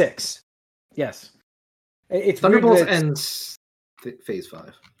Phase 6. Yes. It's Thunderbolts ends Phase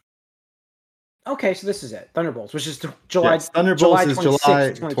 5. Okay, so this is it. Thunderbolts, which is July. Yes, Thunderbolts is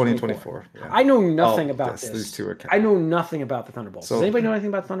July 2024. Yeah. I know nothing about this. These two are I know nothing about the Thunderbolts. Does anybody know anything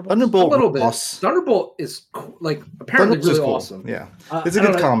about the Thunderbolts? Thunderbolt, a little bit. Thunderbolt is apparently really awesome. Yeah, it's a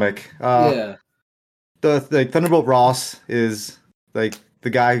good comic. The Thunderbolt Ross is like the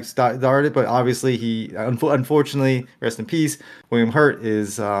guy who started, but obviously he unfortunately, rest in peace, William Hurt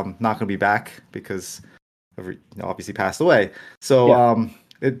is not going to be back because obviously passed away. So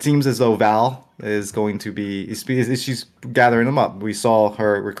it seems as though Val is going to be she's gathering them up. We saw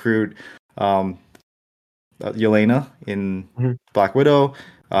her recruit Yelena in Black Widow,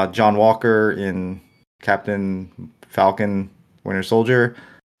 John Walker in Captain Falcon, Winter Soldier.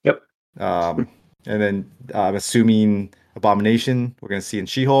 Yep. And then I'm assuming Abomination we're going to see in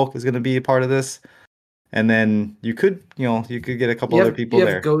She-Hulk is going to be a part of this. And then you could get a couple other people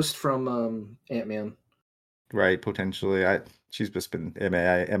there. Ghost from Ant-Man. Right, potentially. She's just been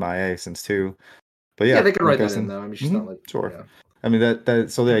MIA since 2. But yeah, they could write that in though. I mean, she's not like sure. Yeah. I mean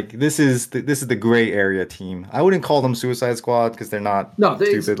that so like this is the gray area team. I wouldn't call them Suicide Squad because they're not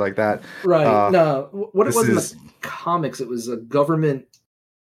stupid like that. Right. No, what it was in the comics, it was a government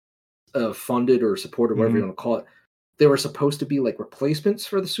funded or supported, whatever you want to call it. They were supposed to be like replacements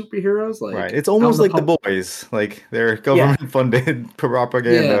for the superheroes. Like, right. It's almost like the boys. Like they're government funded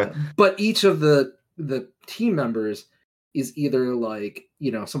propaganda. Yeah. But each of the team members is either like,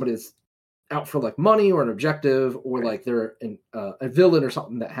 somebody that's out for like money or an objective, or like they're a villain or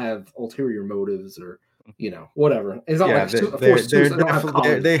something that have ulterior motives or whatever. It's not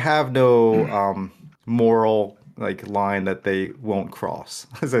they have no moral like line that they won't cross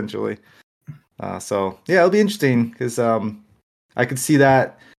essentially. So yeah, it'll be interesting because I could see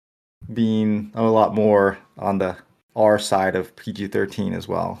that being a lot more on the R side of PG-13 as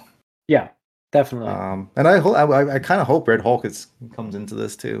well. Yeah, definitely. And I kind of hope Red Hulk comes into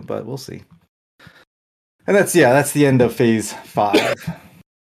this too, but we'll see. And that's the end of Phase 5.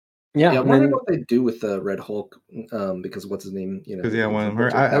 Yeah, I wonder what they do with the Red Hulk, because what's his name?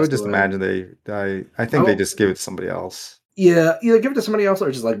 I would just imagine I think they just give it to somebody else. Yeah, either give it to somebody else or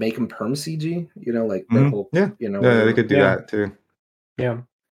just like make him perm CG. Like Red Hulk. Yeah, they could do that too. Yeah.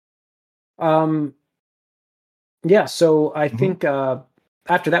 Yeah. So I think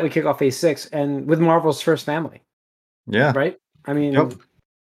after that we kick off Phase 6 and with Marvel's first family. Yeah. Right. I mean,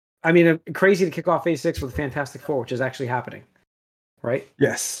 crazy to kick off Phase 6 with Fantastic Four, which is actually happening. Right?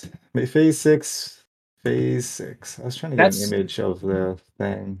 Yes. Phase 6. I was trying to get an image of the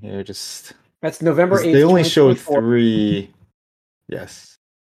thing here. That's November 8th. They only showed 3. Yes.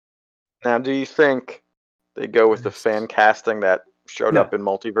 Now, do you think they go with the fan casting that showed up in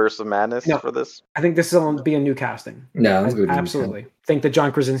Multiverse of Madness for this? I think this will be a new casting. No, absolutely. Think that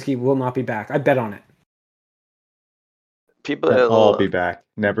John Krasinski will not be back. I bet on it. People will all be back.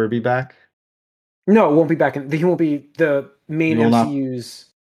 Never be back? No, it won't be back. He won't be the main MCU's.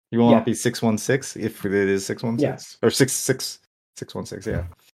 You will not be 616 if it is 616? Yes. Or 616, yeah.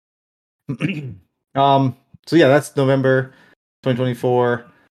 So yeah, that's November 2024.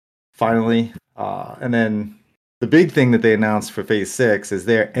 Finally, and then the big thing that they announced for Phase 6 is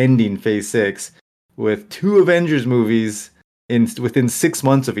they're ending Phase 6 with 2 Avengers movies within 6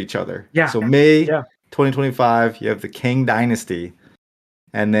 months of each other. Yeah. So May 2025, you have the Kang Dynasty,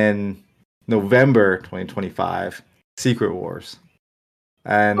 and then November 2025, Secret Wars.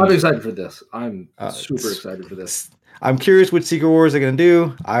 And I'm excited for this. I'm super excited for this. I'm curious which Secret Wars they're gonna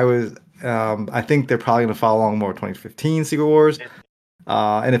do. I think they're probably gonna follow along more 2015 Secret Wars.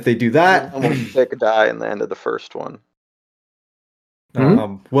 And if they do that, I'm gonna take a die in the end of the first one.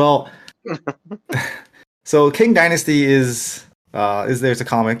 Well, so King Dynasty is there's a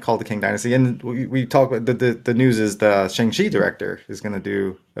comic called the King Dynasty, and we talk about the news is the Shang-Chi director is going to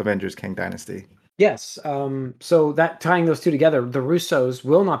do Avengers King Dynasty. Yes. So that tying those two together, the Russos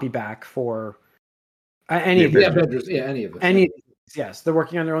will not be back for any of the Avengers. Yeah, any of it. Yes, they're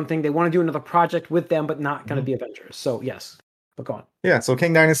working on their own thing. They want to do another project with them, but not going to be Avengers. So yes, but go on. Yeah. So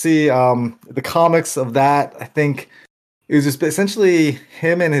King Dynasty, the comics of that, I think. It was just essentially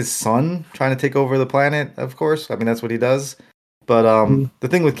him and his son trying to take over the planet, of course. I mean, that's what he does. But the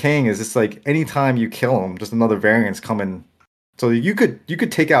thing with Kang is it's like anytime you kill him, just another variant's coming. So you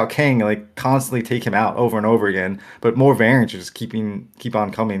could take out Kang, like constantly take him out over and over again, but more variants are just keep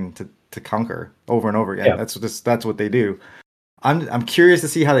on coming to conquer over and over again. Yeah. That's what they do. I'm curious to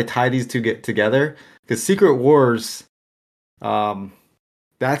see how they tie these two get together, because Secret Wars,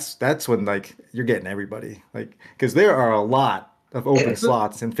 that's when like you're getting everybody, like, because there are a lot of open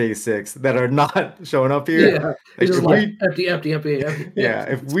slots in Phase 6 that are not showing up here. Yeah, empty. Yeah,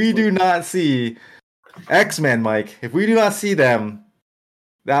 if we do not see X-Men, Mike, if we do not see them,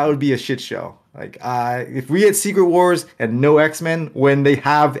 that would be a shit show. Like, if we had Secret Wars and no X-Men when they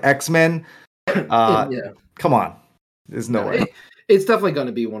have X-Men, come on, there's no way. It's definitely going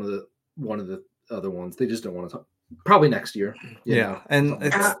to be one of the other ones. They just don't want to talk. Probably next year. Yeah, and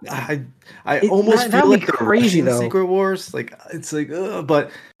I almost feel like they're crazy though. Secret Wars, like it's like,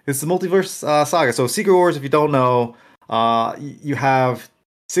 but it's the multiverse saga. So Secret Wars, if you don't know, you have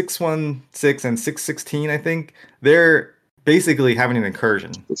 616 and 616. I think they're basically having an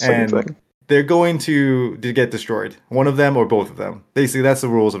incursion, and they're going to get destroyed. One of them or both of them. Basically, that's the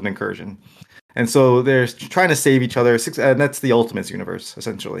rules of an incursion. And so they're trying to save each other. And that's the Ultimates universe,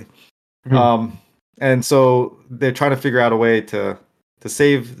 essentially. Mm-hmm. And so they're trying to figure out a way to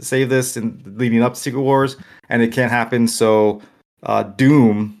save this and leading up to Secret Wars, and it can't happen. So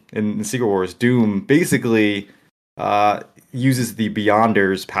Doom in Secret Wars, Doom basically uses the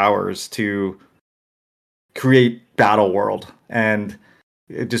Beyonders' powers to create Battle World and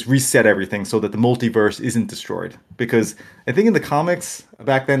it just reset everything so that the multiverse isn't destroyed. Because I think in the comics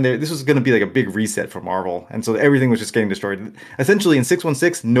back then, this was going to be like a big reset for Marvel, and so everything was just getting destroyed. Essentially, in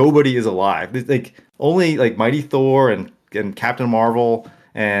 616, nobody is alive. Like only like Mighty Thor and Captain Marvel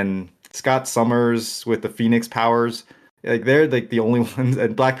and Scott Summers with the Phoenix powers. Like they're like the only ones,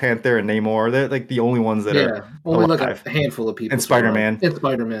 and Black Panther and Namor. They're like the only ones that are only alive. Like a handful of people. And Spider-Man. It's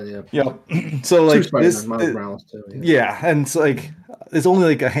Spider-Man, yeah. So like this, Miles Morales too. Yeah, and so like there's only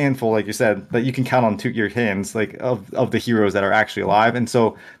like a handful, like you said, that you can count on your hands, like of the heroes that are actually alive. And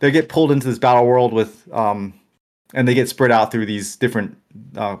so they get pulled into this battle world with, and they get spread out through these different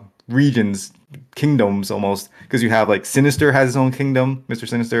regions, kingdoms almost, because you have like Sinister has his own kingdom, Mr.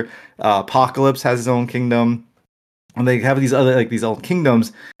 Sinister. Apocalypse has his own kingdom. And they have these other these old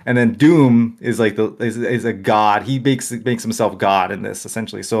kingdoms, and then Doom is like is a god. He makes himself god in this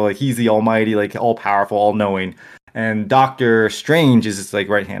essentially. So like he's the almighty, like all powerful, all knowing. And Doctor Strange is his like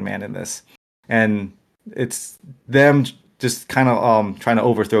right hand man in this, and it's them just kind of trying to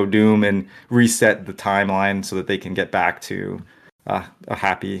overthrow Doom and reset the timeline so that they can get back to a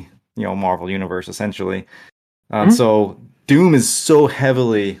happy Marvel universe essentially. So Doom is so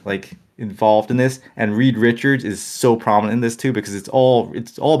heavily like involved in this, and Reed Richards is so prominent in this too, because it's all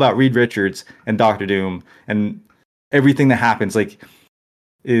about Reed Richards and Doctor Doom, and everything that happens like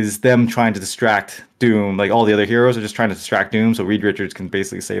is them trying to distract Doom. Like all the other heroes are just trying to distract Doom, so Reed Richards can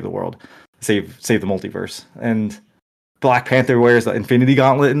basically save the world, save the multiverse. And Black Panther wears the Infinity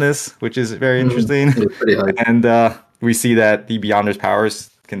Gauntlet in this, which is very interesting. And we see that the Beyonders' powers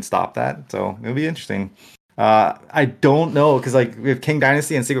can stop that, so it'll be interesting. I don't know, because like with King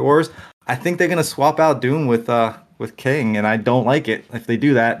Dynasty and Secret Wars, I think they're gonna swap out Doom with King, and I don't like it if they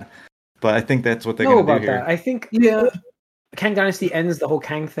do that. But I think that's what they're gonna do here. That. I think Kang Dynasty ends the whole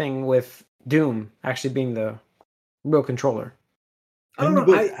Kang thing with Doom actually being the real controller. I don't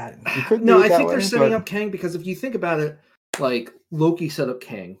know. I think they're setting up Kang, because if you think about it, like Loki set up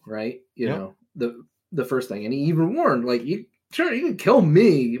Kang, right? You know, the first thing, and he even warned, like, you can kill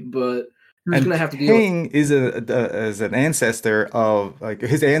me, but You're just gonna have to deal. Kang is an ancestor of like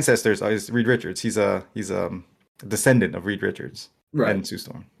his ancestors is Reed Richards. He's a descendant of Reed Richards and Sue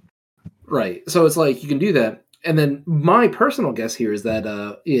Storm. Right. So it's like you can do that. And then my personal guess here is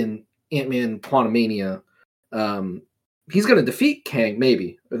that in Ant-Man Quantumania, he's going to defeat Kang,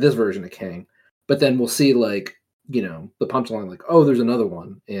 maybe, or this version of Kang. But then we'll see, like, you know, the punchline, like, oh, there's another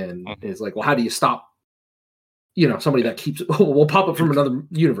one. And it's like, well, how do you stop, you know, somebody that keeps, will pop up from another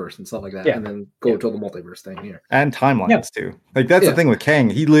universe and stuff like that. And then go to the multiverse thing here. And timelines, too. Like, that's the thing with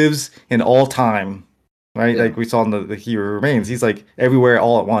Kang. He lives in all time. Right, like we saw in the He Who Remains, he's like everywhere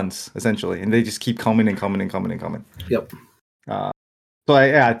all at once, essentially, and they just keep coming and coming and coming and coming. Yep. So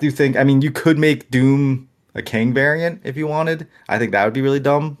I do think, I mean, you could make Doom a Kang variant if you wanted. I think that would be really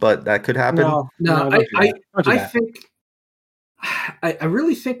dumb, but that could happen. No, I think I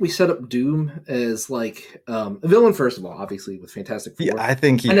really think we set up Doom as like a villain first of all, obviously with Fantastic Four. Yeah, I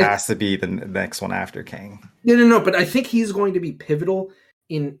think he has to be the next one after Kang. No, but I think he's going to be pivotal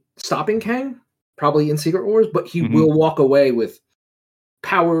in stopping Kang. Probably in Secret Wars, but he will walk away with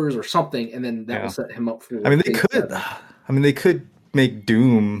powers or something, and then that will set him up for. I mean, they could make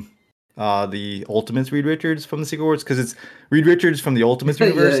Doom the Ultimates Reed Richards from the Secret Wars, because it's Reed Richards from the Ultimates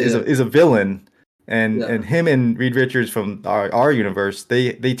universe is a villain, and him and Reed Richards from our universe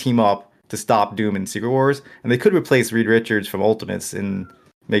they team up to stop Doom in Secret Wars, and they could replace Reed Richards from Ultimates and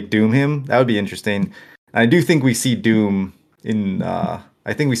make Doom him. That would be interesting. And I do think we see Doom in.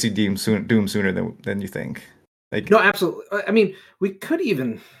 I think we see Doom sooner than you think. Like, no, absolutely. I mean, we could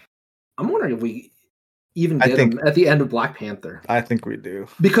even. I'm wondering if we even get him at the end of Black Panther. I think we do,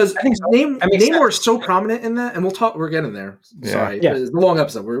 because I think so. Namor is so prominent in that, and we'll talk. We're getting there. Sorry, it's a long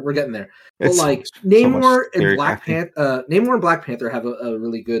episode. We're getting there. But like Namor and Black Panther, Namor and Black Panther have a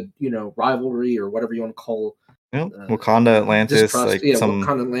really good, you know, rivalry or whatever you want to call. Wakanda, Atlantis,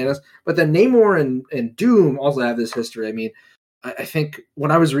 Wakanda, Atlantis. But then Namor and Doom also have this history. I mean. I think when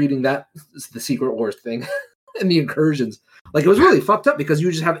I was reading the Secret Wars thing and the incursions, like it was really fucked up because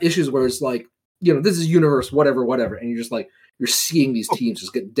you just have issues where it's like, you know, this is universe, whatever, and you're just like, you're seeing these teams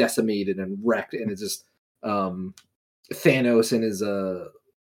just get decimated and wrecked, and it's just Thanos and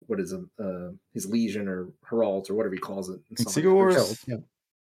his Legion or Heralds or whatever he calls it. In Secret Wars,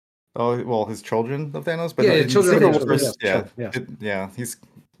 oh well, his children of Thanos, but children of Thanos, he's.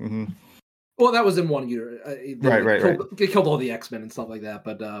 Mm-hmm. Well, that was in one year. Right. They killed all the X-Men and stuff like that.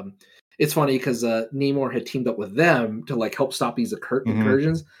 But it's funny because Namor had teamed up with them to like help stop these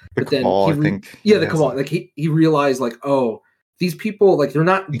incursions. But then the Cabal. Like he realized like, oh, these people like they're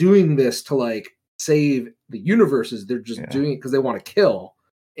not doing this to like save the universes. They're just doing it because they want to kill.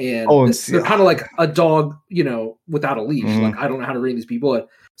 And they're kind of like a dog, you know, without a leash. Like I don't know how to rein these people in.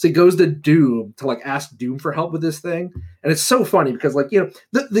 So he goes to Doom to like ask Doom for help with this thing, and it's so funny because like, you know,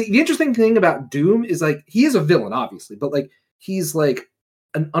 the interesting thing about Doom is like he is a villain obviously, but like he's like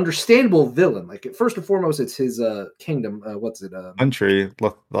an understandable villain. Like first and foremost, it's his kingdom. What's it? Country.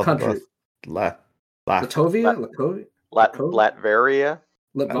 Latovia, Latveria,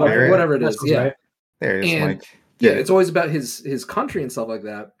 whatever it is. Right. There it is, Mike. Yeah, it's always about his country and stuff like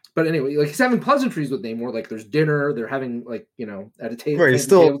that. But anyway, like he's having pleasantries with Namor. Like there's dinner, they're having like, you know, at a table, right,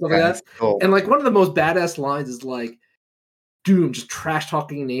 stuff like that. And like one of the most badass lines is like Doom just trash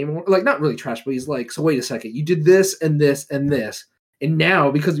talking Namor. Like not really trash, but he's like, so wait a second, you did this and this and this, and now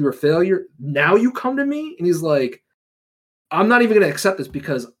because you were a failure, now you come to me? And he's like, I'm not even gonna accept this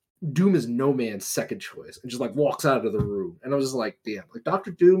because Doom is no man's second choice, and just like walks out of the room. And I was just like, damn, like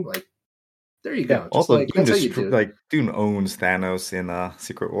Dr. Doom, like. There you go. Yeah, also, like, Doom owns Thanos in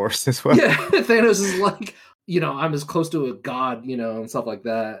Secret Wars as well. Yeah, Thanos is like, you know, I'm as close to a god, you know, and stuff like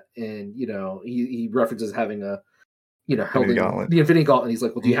that. And, you know, he references having a, you know, held the Infinity Gauntlet. And he's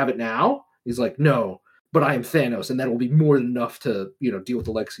like, well, do you have it now? He's like, no, but I am Thanos, and that will be more than enough to, you know, deal with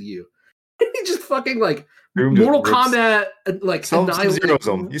the likes of you. And he just fucking like Mortal Kombat, like Sub-Zero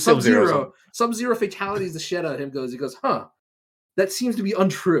fatalities the shit out of him. He goes, huh. That seems to be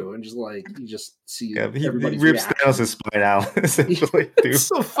untrue, and just like you just see everybody rips Thanos' spine out. Essentially, it's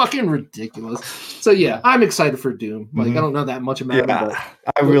so fucking ridiculous. So yeah, I'm excited for Doom. Like I don't know that much about him, but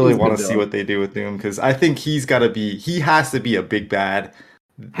I really want to see what they do with Doom because I think he has to be a big bad,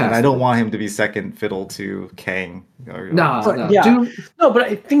 and I don't want him to be second fiddle to Kang. No, but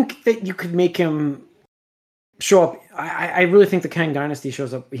I think that you could make him show up. I really think the Kang Dynasty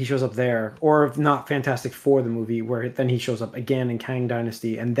shows up. He shows up there, or if not Fantastic Four, the movie, where then he shows up again in Kang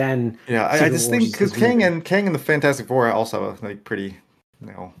Dynasty, and then I just think because Kang and the Fantastic Four also have a like pretty, you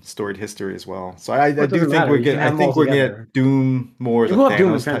know, storied history as well. So I do think we're getting. I think we're gonna get Doom more. You will have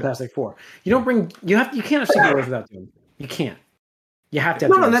Doom in Fantastic Four. You don't bring. You can't have Secret Wars without Doom. You can't. You have to.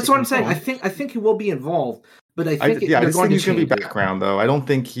 No, that's what I'm saying. I think he will be involved, but I think I just think he's going to be background though. I don't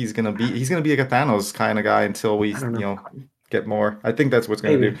think he's going to be. He's going to be like a Thanos kind of guy until we get more. I think that's what's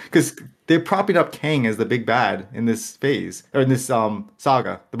going to do because they're propping up Kang as the big bad in this phase or in this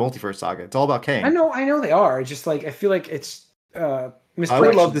saga, the multiverse saga. It's all about Kang. I know they are. It's just like I feel like it's. I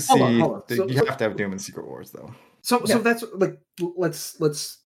would love to see. Hold on. You have to have Doom in Secret Wars though. So that's like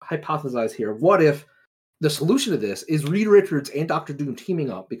let's hypothesize here. What if the solution to this is Reed Richards and Doctor Doom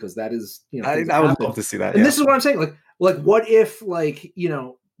teaming up, because that is I would love to see that. And this is what I'm saying. Like what if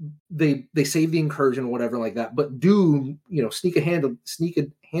they save the incursion or whatever like that, but Doom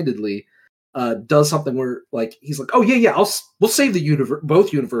sneak-handedly does something where like he's like, oh yeah we'll save the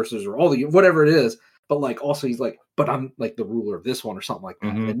both universes or all the whatever it is, but like also he's like, but I'm like the ruler of this one or something like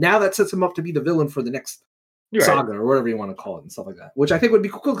that, and now that sets him up to be the villain for the next saga or whatever you want to call it and stuff like that, which I think would be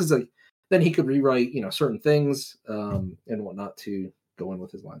cool because like then he could rewrite certain things and whatnot to go in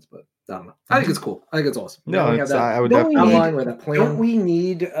with his lines. But I don't know. I think it's cool. I think it's awesome. No, I would definitely outline where that plan. Don't we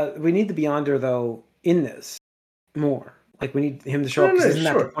need the Beyonder though in this more? Like we need him to show up. Isn't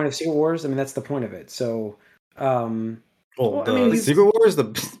that the point of Secret Wars? I mean, that's the point of it. So, Secret Wars,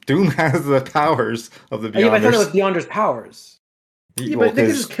 the Doom has the powers of the Beyonders. Yeah, but I thought it was Beyonder's powers. But they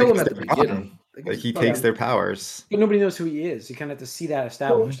could just kill him at the beginning. Like he takes their powers. But nobody knows who he is. You kind of have to see that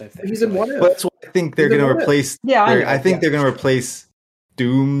established. I think he's in What If. That's what I think they're going to replace. Yeah, I think they're going to replace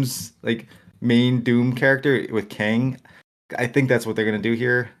Doom's like main Doom character with Kang. I think that's what they're going to do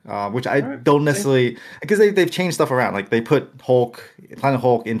here, which I don't necessarily, because they've changed stuff around. Like they put Planet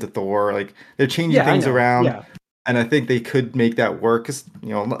Hulk into Thor. Like they're changing things around. Yeah. And I think they could make that work because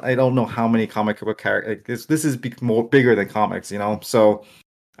I don't know how many comic book characters. Like this is bigger than comics, so.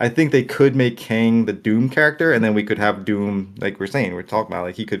 I think they could make Kang the Doom character, and then we could have Doom, like we're talking about,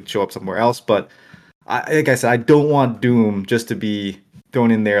 like he could show up somewhere else. But like I said, I don't want Doom just to be thrown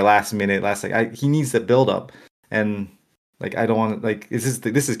in there last minute. He needs to build up, and like I don't want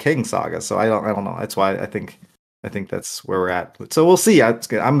this is Kang saga, so I don't know. That's why I think that's where we're at. So we'll see.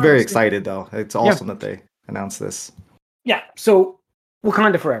 I'm very excited though. It's awesome that they announced this. Yeah. So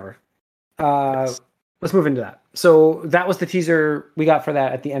Wakanda Forever. Yes. Let's move into that. So that was the teaser we got for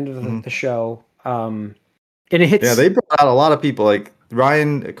that at the end of the show. And it hits. Yeah, they brought out a lot of people. Like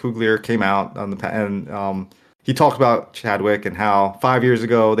Ryan Coogler came out on and he talked about Chadwick and how 5 years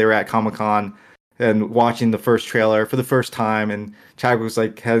ago they were at Comic-Con and watching the first trailer for the first time, and Chadwick was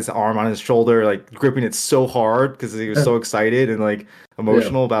like had his arm on his shoulder, like gripping it so hard because he was so excited and like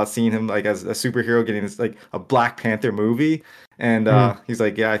emotional about seeing him like as a superhero getting this like a Black Panther movie. And he's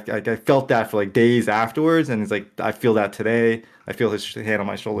like, yeah, I felt that for like days afterwards. And he's like, I feel that today. I feel his hand on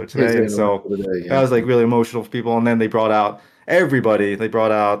my shoulder today. And so that was like really emotional for people. And then they brought out everybody. They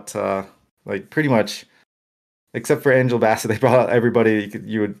brought out like pretty much, except for Angela Bassett, they brought out everybody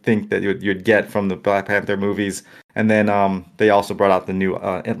you would think that you'd get from the Black Panther movies. And then they also brought out the new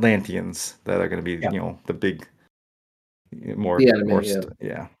Atlanteans that are going to be, the big, more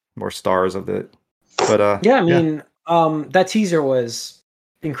stars of it. But I mean. That teaser was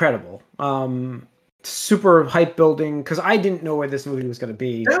incredible. Super hype building because I didn't know where this movie was going to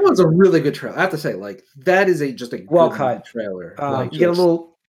be. That was a really good trailer. I have to say, like that is just a well cut trailer. You get a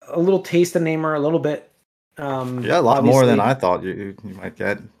little taste of Namor, a little bit. A lot more than I thought you might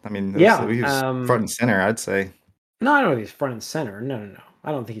get. I mean, he was front and center. I'd say. No, I don't think he's front and center. No.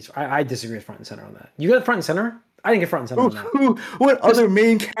 I don't think he's. I disagree with front and center on that. You got front and center. I didn't get front and center on that. What other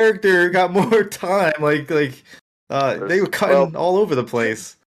main character got more time? They were cutting all over the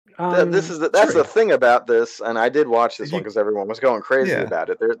place. That's the thing about this, and I did watch this one because everyone was going crazy about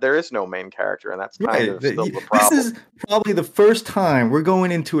it. There is no main character, and that's kind of still the problem. This is probably the first time we're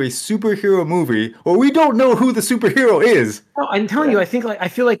going into a superhero movie where we don't know who the superhero is. No, I'm telling you, I feel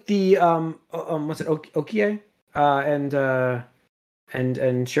like the what's it, Okie,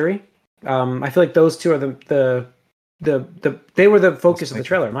 and Shuri. I feel like those two are they were the focus of the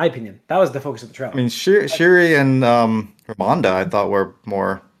trailer, in my opinion. That was the focus of the trailer. I mean, Shuri and Ramonda, I thought were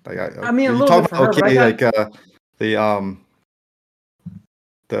more like. I mean, a little bit for her,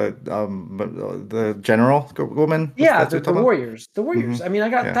 the general woman. Yeah, the warriors. The warriors. Mm-hmm. I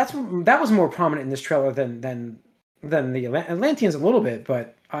mean, that was more prominent in this trailer than the Atlanteans a little bit,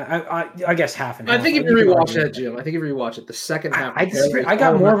 but I guess half and half. I think if you rewatch that, Jim, it, the second half. I disagree. I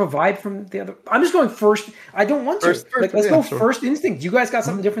got more of a vibe from the other. I'm just going first. I don't want to. Let's go first instinct. You guys got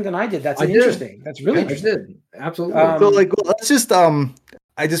something different than I did. That's interesting. That's really interesting. Absolutely. So let's just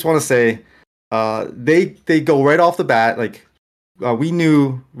I just want to say, they go right off the bat. We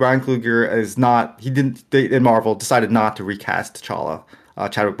knew Ryan Coogler is not. In Marvel decided not to recast T'Challa.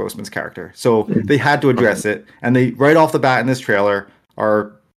 Chadwick Boseman's character. So they had to address it, and they right off the bat in this trailer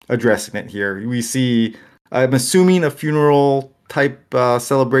are addressing it here. We see, I'm assuming, a funeral type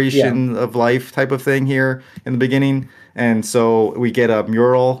celebration of life type of thing here in the beginning, and so we get a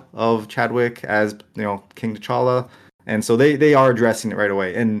mural of Chadwick as King T'Challa. And so they are addressing it right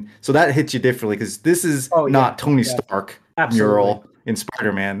away. And so that hits you differently because this is not Tony Stark mural in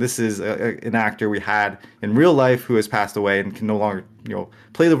Spider-Man. This is an actor we had in real life who has passed away and can no longer,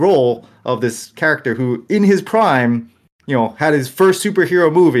 play the role of this character who in his prime, had his first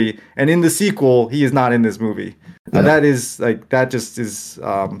superhero movie. And in the sequel, he is not in this movie. Yeah. That just is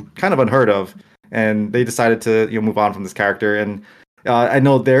kind of unheard of. And they decided to move on from this character. And I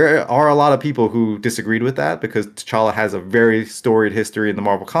know there are a lot of people who disagreed with that because T'Challa has a very storied history in the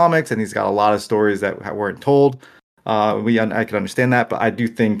Marvel Comics, and he's got a lot of stories that weren't told. I can understand that, but I do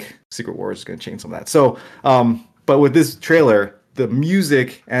think Secret Wars is going to change some of that. So, but with this trailer, the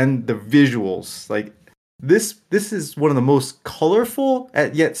music and the visuals, like this is one of the most colorful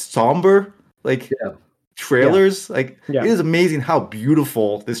yet somber trailers. It is amazing how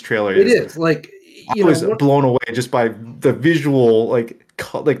beautiful this trailer is. It is I was blown away just by the visual, like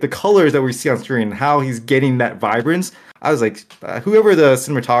the colors that we see on screen, how he's getting that vibrance. I was like, whoever the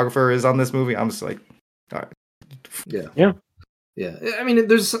cinematographer is on this movie, I'm just like, all right. Yeah. I mean,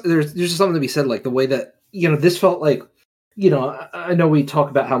 there's just something to be said, like the way that this felt like, I know we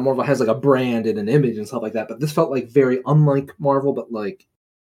talk about how Marvel has like a brand and an image and stuff like that, but this felt like very unlike Marvel, but like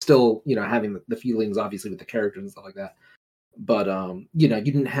still, having the feelings obviously with the characters and stuff like that. But you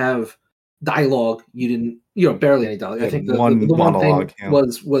didn't have dialogue, you didn't barely any dialogue. I think the one thing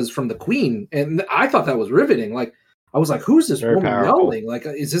was from the Queen, and I thought that was riveting. Like I was like, who's this woman yelling? Like,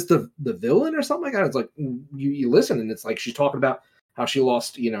 is this the villain or something like that? It's like you listen, and it's like she's talking about how she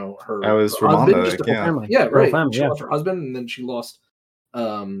lost her husband, family. Yeah, right. She lost her husband, and then she lost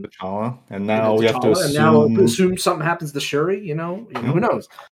T'Challa, and now we have to assume something happens to Shuri. Who knows?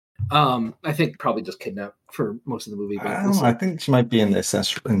 I think probably just kidnapped for most of the movie. But I think she might be in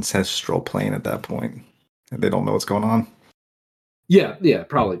the ancestral plane at that point. They don't know what's going on. Yeah,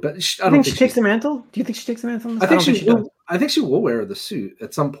 probably. But I don't think she takes the mantle. Do you think she takes the mantle? I think she will wear the suit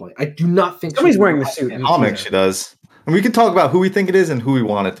at some point. I do not think somebody's wearing the suit. In comics, she does. And we can talk about who we think it is and who we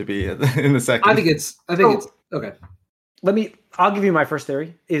want it to be in a second. I think it's okay. I'll give you my first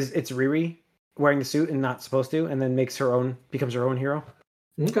theory. Is it's Riri wearing the suit and not supposed to, and then becomes her own hero.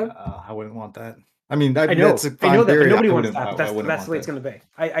 Okay. I wouldn't want that. I mean, I know that's a fine theory. Nobody wants that. That's the way it's going to be.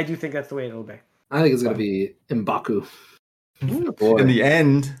 I do think that's the way it'll be. I think it's going to be M'Baku. In the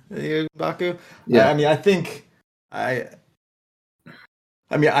end, M'Baku. Yeah. I think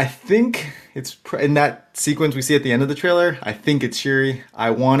it's in that sequence we see at the end of the trailer. I think it's Shuri.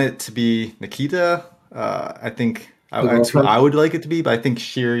 I want it to be Nikita. I think that's who I would like it to be, but I think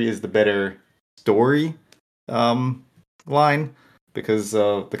Shuri is the better story line. Because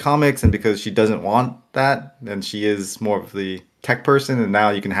of the comics and because she doesn't want that, and she is more of the tech person, and now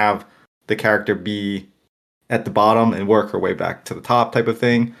you can have the character be at the bottom and work her way back to the top type of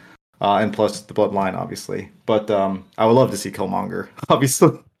thing, and plus the bloodline, obviously. But I would love to see Killmonger,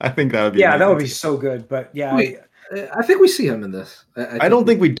 obviously. I think that would be that would be so good. But I think we see him in this. I don't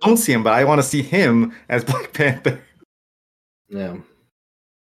think we don't see him, but I want to see him as Black Panther. Yeah.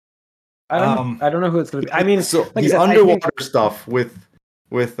 I don't know who it's going to be. I mean, so the underwater stuff with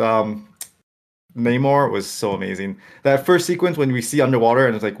Namor was so amazing. That first sequence when we see underwater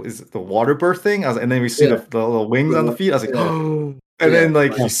and it's like, is it the water birthing? And then we see the little wings on the feet. I was like, oh. And then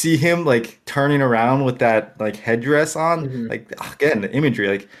you see him like turning around with that like headdress on. Mm-hmm. Like again, the imagery,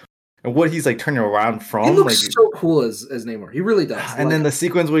 like and what he's like turning around from. He looks so cool as Namor. He really does. And then the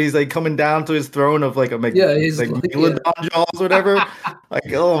sequence where he's like coming down to his throne of like he's like Megalodon jaws, whatever.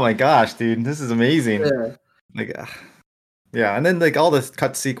 Like, oh my gosh, dude, this is amazing. And then like all the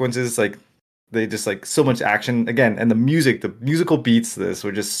cut sequences, like they just like so much action again, and the musical beats to this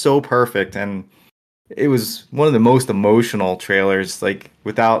were just so perfect, and it was one of the most emotional trailers. Like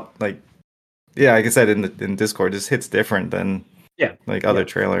without like I said in Discord, just hits different than other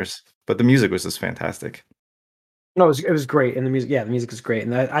trailers. But the music was just fantastic. No, it was great, and the music is great,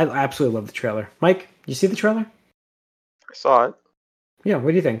 and I absolutely love the trailer. Mike, you see the trailer? I saw it. Yeah,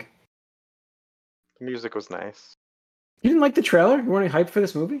 what do you think? The music was nice. You didn't like the trailer? You weren't hyped for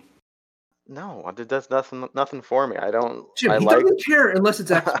this movie? No, that's nothing for me. I don't. Jim, he doesn't care unless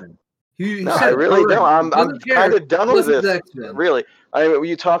it's X-Men. No, I really don't. I'm kind of done with this. Really,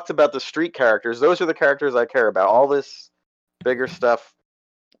 you talked about the street characters. Those are the characters I care about. All this bigger stuff,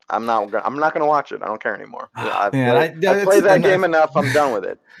 I'm not gonna watch it. I don't care anymore. I've played that game enough. I'm done with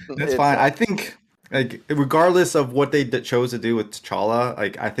it. That's fine. I think like regardless of what they chose to do with T'Challa,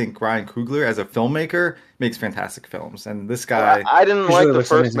 like I think Ryan Coogler as a filmmaker makes fantastic films, and this guy. I didn't like Usually the looks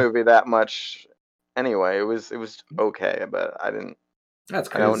first amazing. movie that much. Anyway, it was okay, but I didn't. That's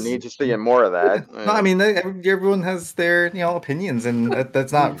I don't crazy. need to see more of that. No, I mean everyone has their opinions, and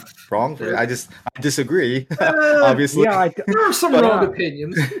that's not wrong. I disagree, obviously. Yeah, There are some But- wrong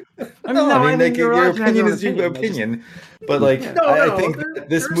opinions. Like, you're your allowed to have opinion your is your opinion. I just- opinion, but like No, I think there-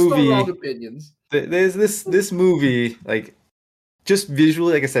 this there are still wrong movie, opinions. there's this movie, like just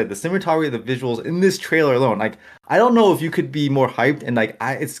visually, like I said, the cinematography, the visuals in this trailer alone, like I don't know if you could be more hyped, and like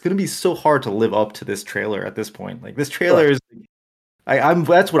it's gonna be so hard to live up to this trailer at this point. Like this trailer is.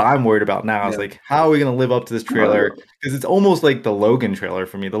 That's what I'm worried about now. Is like, how are we gonna live up to this trailer? Because it's almost like the Logan trailer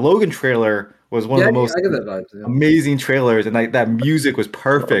for me. The Logan trailer was one of the most I get that vibe too. amazing trailers, and like that music was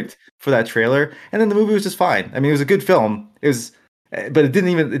perfect for that trailer. And then the movie was just fine. I mean, it was a good film. But it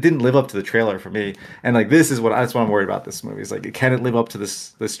didn't live up to the trailer for me. And like that's what I'm worried about. This movie is like, can it live up to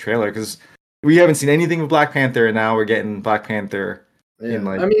this trailer? Because we haven't seen anything with Black Panther, and now we're getting Black Panther in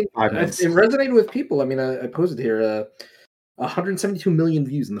like 5 minutes. It resonated with people. I mean, I posted here 172 million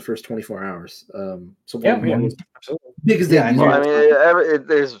views in the first 24 hours. So absolutely. big as Yeah, that. Well, I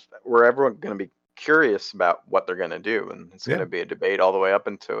mean, we're everyone going to be curious about what they're going to do, and it's going to be a debate all the way up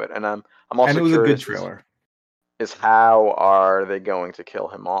into it. And I'm also and it was a curious good trailer. Is how are they going to kill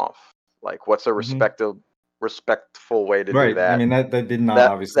him off? Like, what's a respectful way to do that? I mean, that did not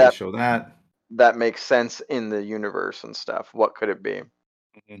obviously show that. That makes sense in the universe and stuff. What could it be?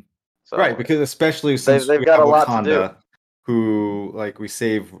 Mm-hmm. So, right, because especially since they've got a lot to do. Who like we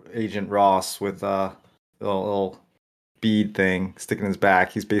save Agent Ross with a little bead thing sticking in his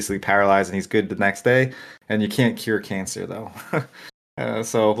back. He's basically paralyzed and he's good the next day. And you can't cure cancer though,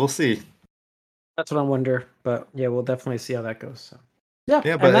 so we'll see. That's what I wonder, but yeah, we'll definitely see how that goes. So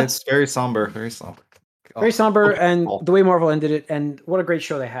yeah, but it's very somber, very somber. Very somber, and the way Marvel ended it, and what a great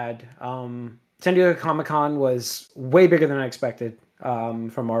show they had. San Diego Comic-Con was way bigger than I expected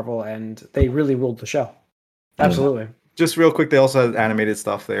from Marvel, and they really ruled the show. Absolutely. Just real quick, they also had animated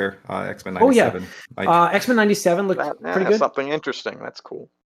stuff there. X-Men 97. Oh yeah, X-Men 97 looked pretty good. Something interesting. That's cool.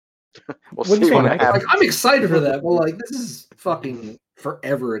 We'll see what happens. I'm excited for that, but like this is fucking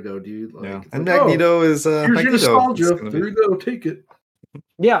forever ago, dude. Like, yeah, and Magneto is here's Magneto. your nostalgia. There you go, take it.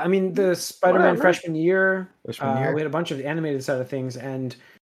 Yeah, I mean the Spider-Man freshman year. We year. had a bunch of the animated side of things, and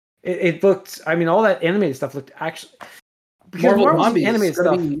it looked. I mean, all that animated stuff looked actually. Marvel Zombies animated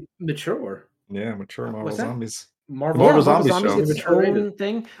stuff. Mature. Yeah, mature Marvel Zombies. Marvel Zombies show. Is its own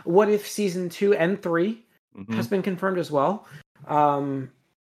thing. What if season 2 and 3 has been confirmed as well? So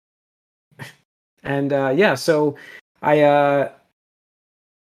I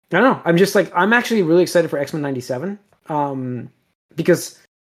don't know. I'm just like I'm actually really excited for X-Men 97 because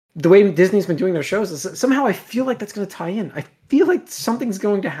the way Disney's been doing their shows is somehow I feel like that's going to tie in. I feel like something's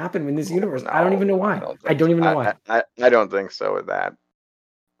going to happen in this universe. I don't even know why. I don't even know why. I don't think so with that.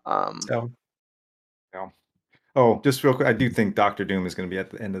 Oh, just real quick, I do think Doctor Doom is going to be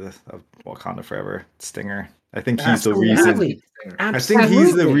at the end of Wakanda Forever. Stinger. I think he's the reason. I think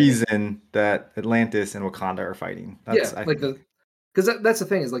he's the reason that Atlantis and Wakanda are fighting. Because that's the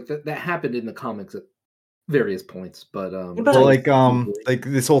thing is like that happened in the comics at various points, but like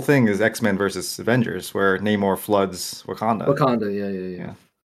this whole thing is X-Men versus Avengers, where Namor floods Wakanda. Yeah.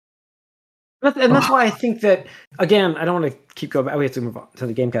 And that's why I think that again. I don't want to keep going. We have to move on to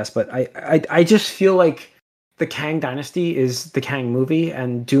the Gamecast, but I just feel like the Kang Dynasty is the Kang movie,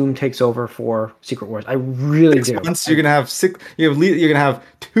 and Doom takes over for Secret Wars. I really do. 6 months, you're gonna have You're gonna have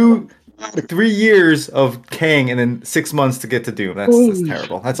 3 years of Kang, and then 6 months to get to Doom. That's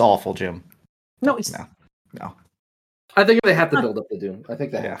terrible. That's awful, Jim. No, it's no. I think they have to build up the Doom. I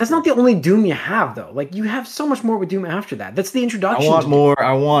think that's not the only Doom you have, though. Like you have so much more with Doom after that. That's the introduction. I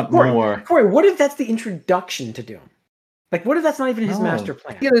want more. Corey, what if that's the introduction to Doom? Like, what if that's not even his master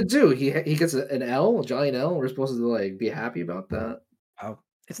plan? What are you gonna do? He gets an L, a giant L. We're supposed to like be happy about that. Oh,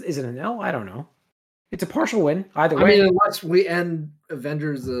 is it an L? I don't know. It's a partial win either way. I mean, unless we end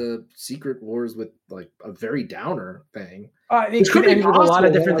Avengers: Secret Wars with like a very downer thing. It could end with a lot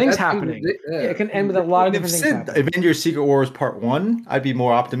of different things happening. It can end with a lot of different things happening. Avengers: Secret Wars Part 1, I'd be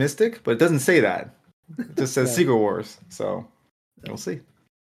more optimistic, but it doesn't say that. It just says Secret Wars, so we'll see.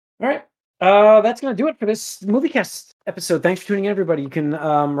 All right. That's going to do it for this MovieCast episode. Thanks for tuning in, everybody. You can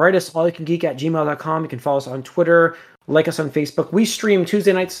write us allyoucangeek@gmail.com. You can follow us on Twitter, like us on Facebook. We stream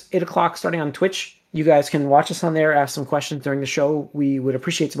Tuesday nights, 8 o'clock, starting on Twitch. You guys can watch us on there, ask some questions during the show. We would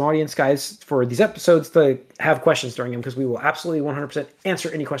appreciate some audience, guys, for these episodes to have questions during them, because we will absolutely 100% answer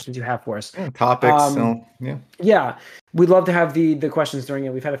any questions you have for us. Yeah, topics, Yeah, we'd love to have the questions during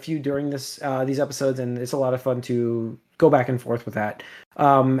it. We've had a few during these episodes, and it's a lot of fun to go back and forth with that.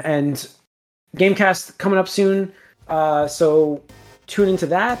 And Gamecast coming up soon, so tune into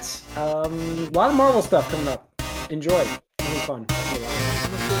that. A lot of Marvel stuff coming up. Enjoy. It'll be fun.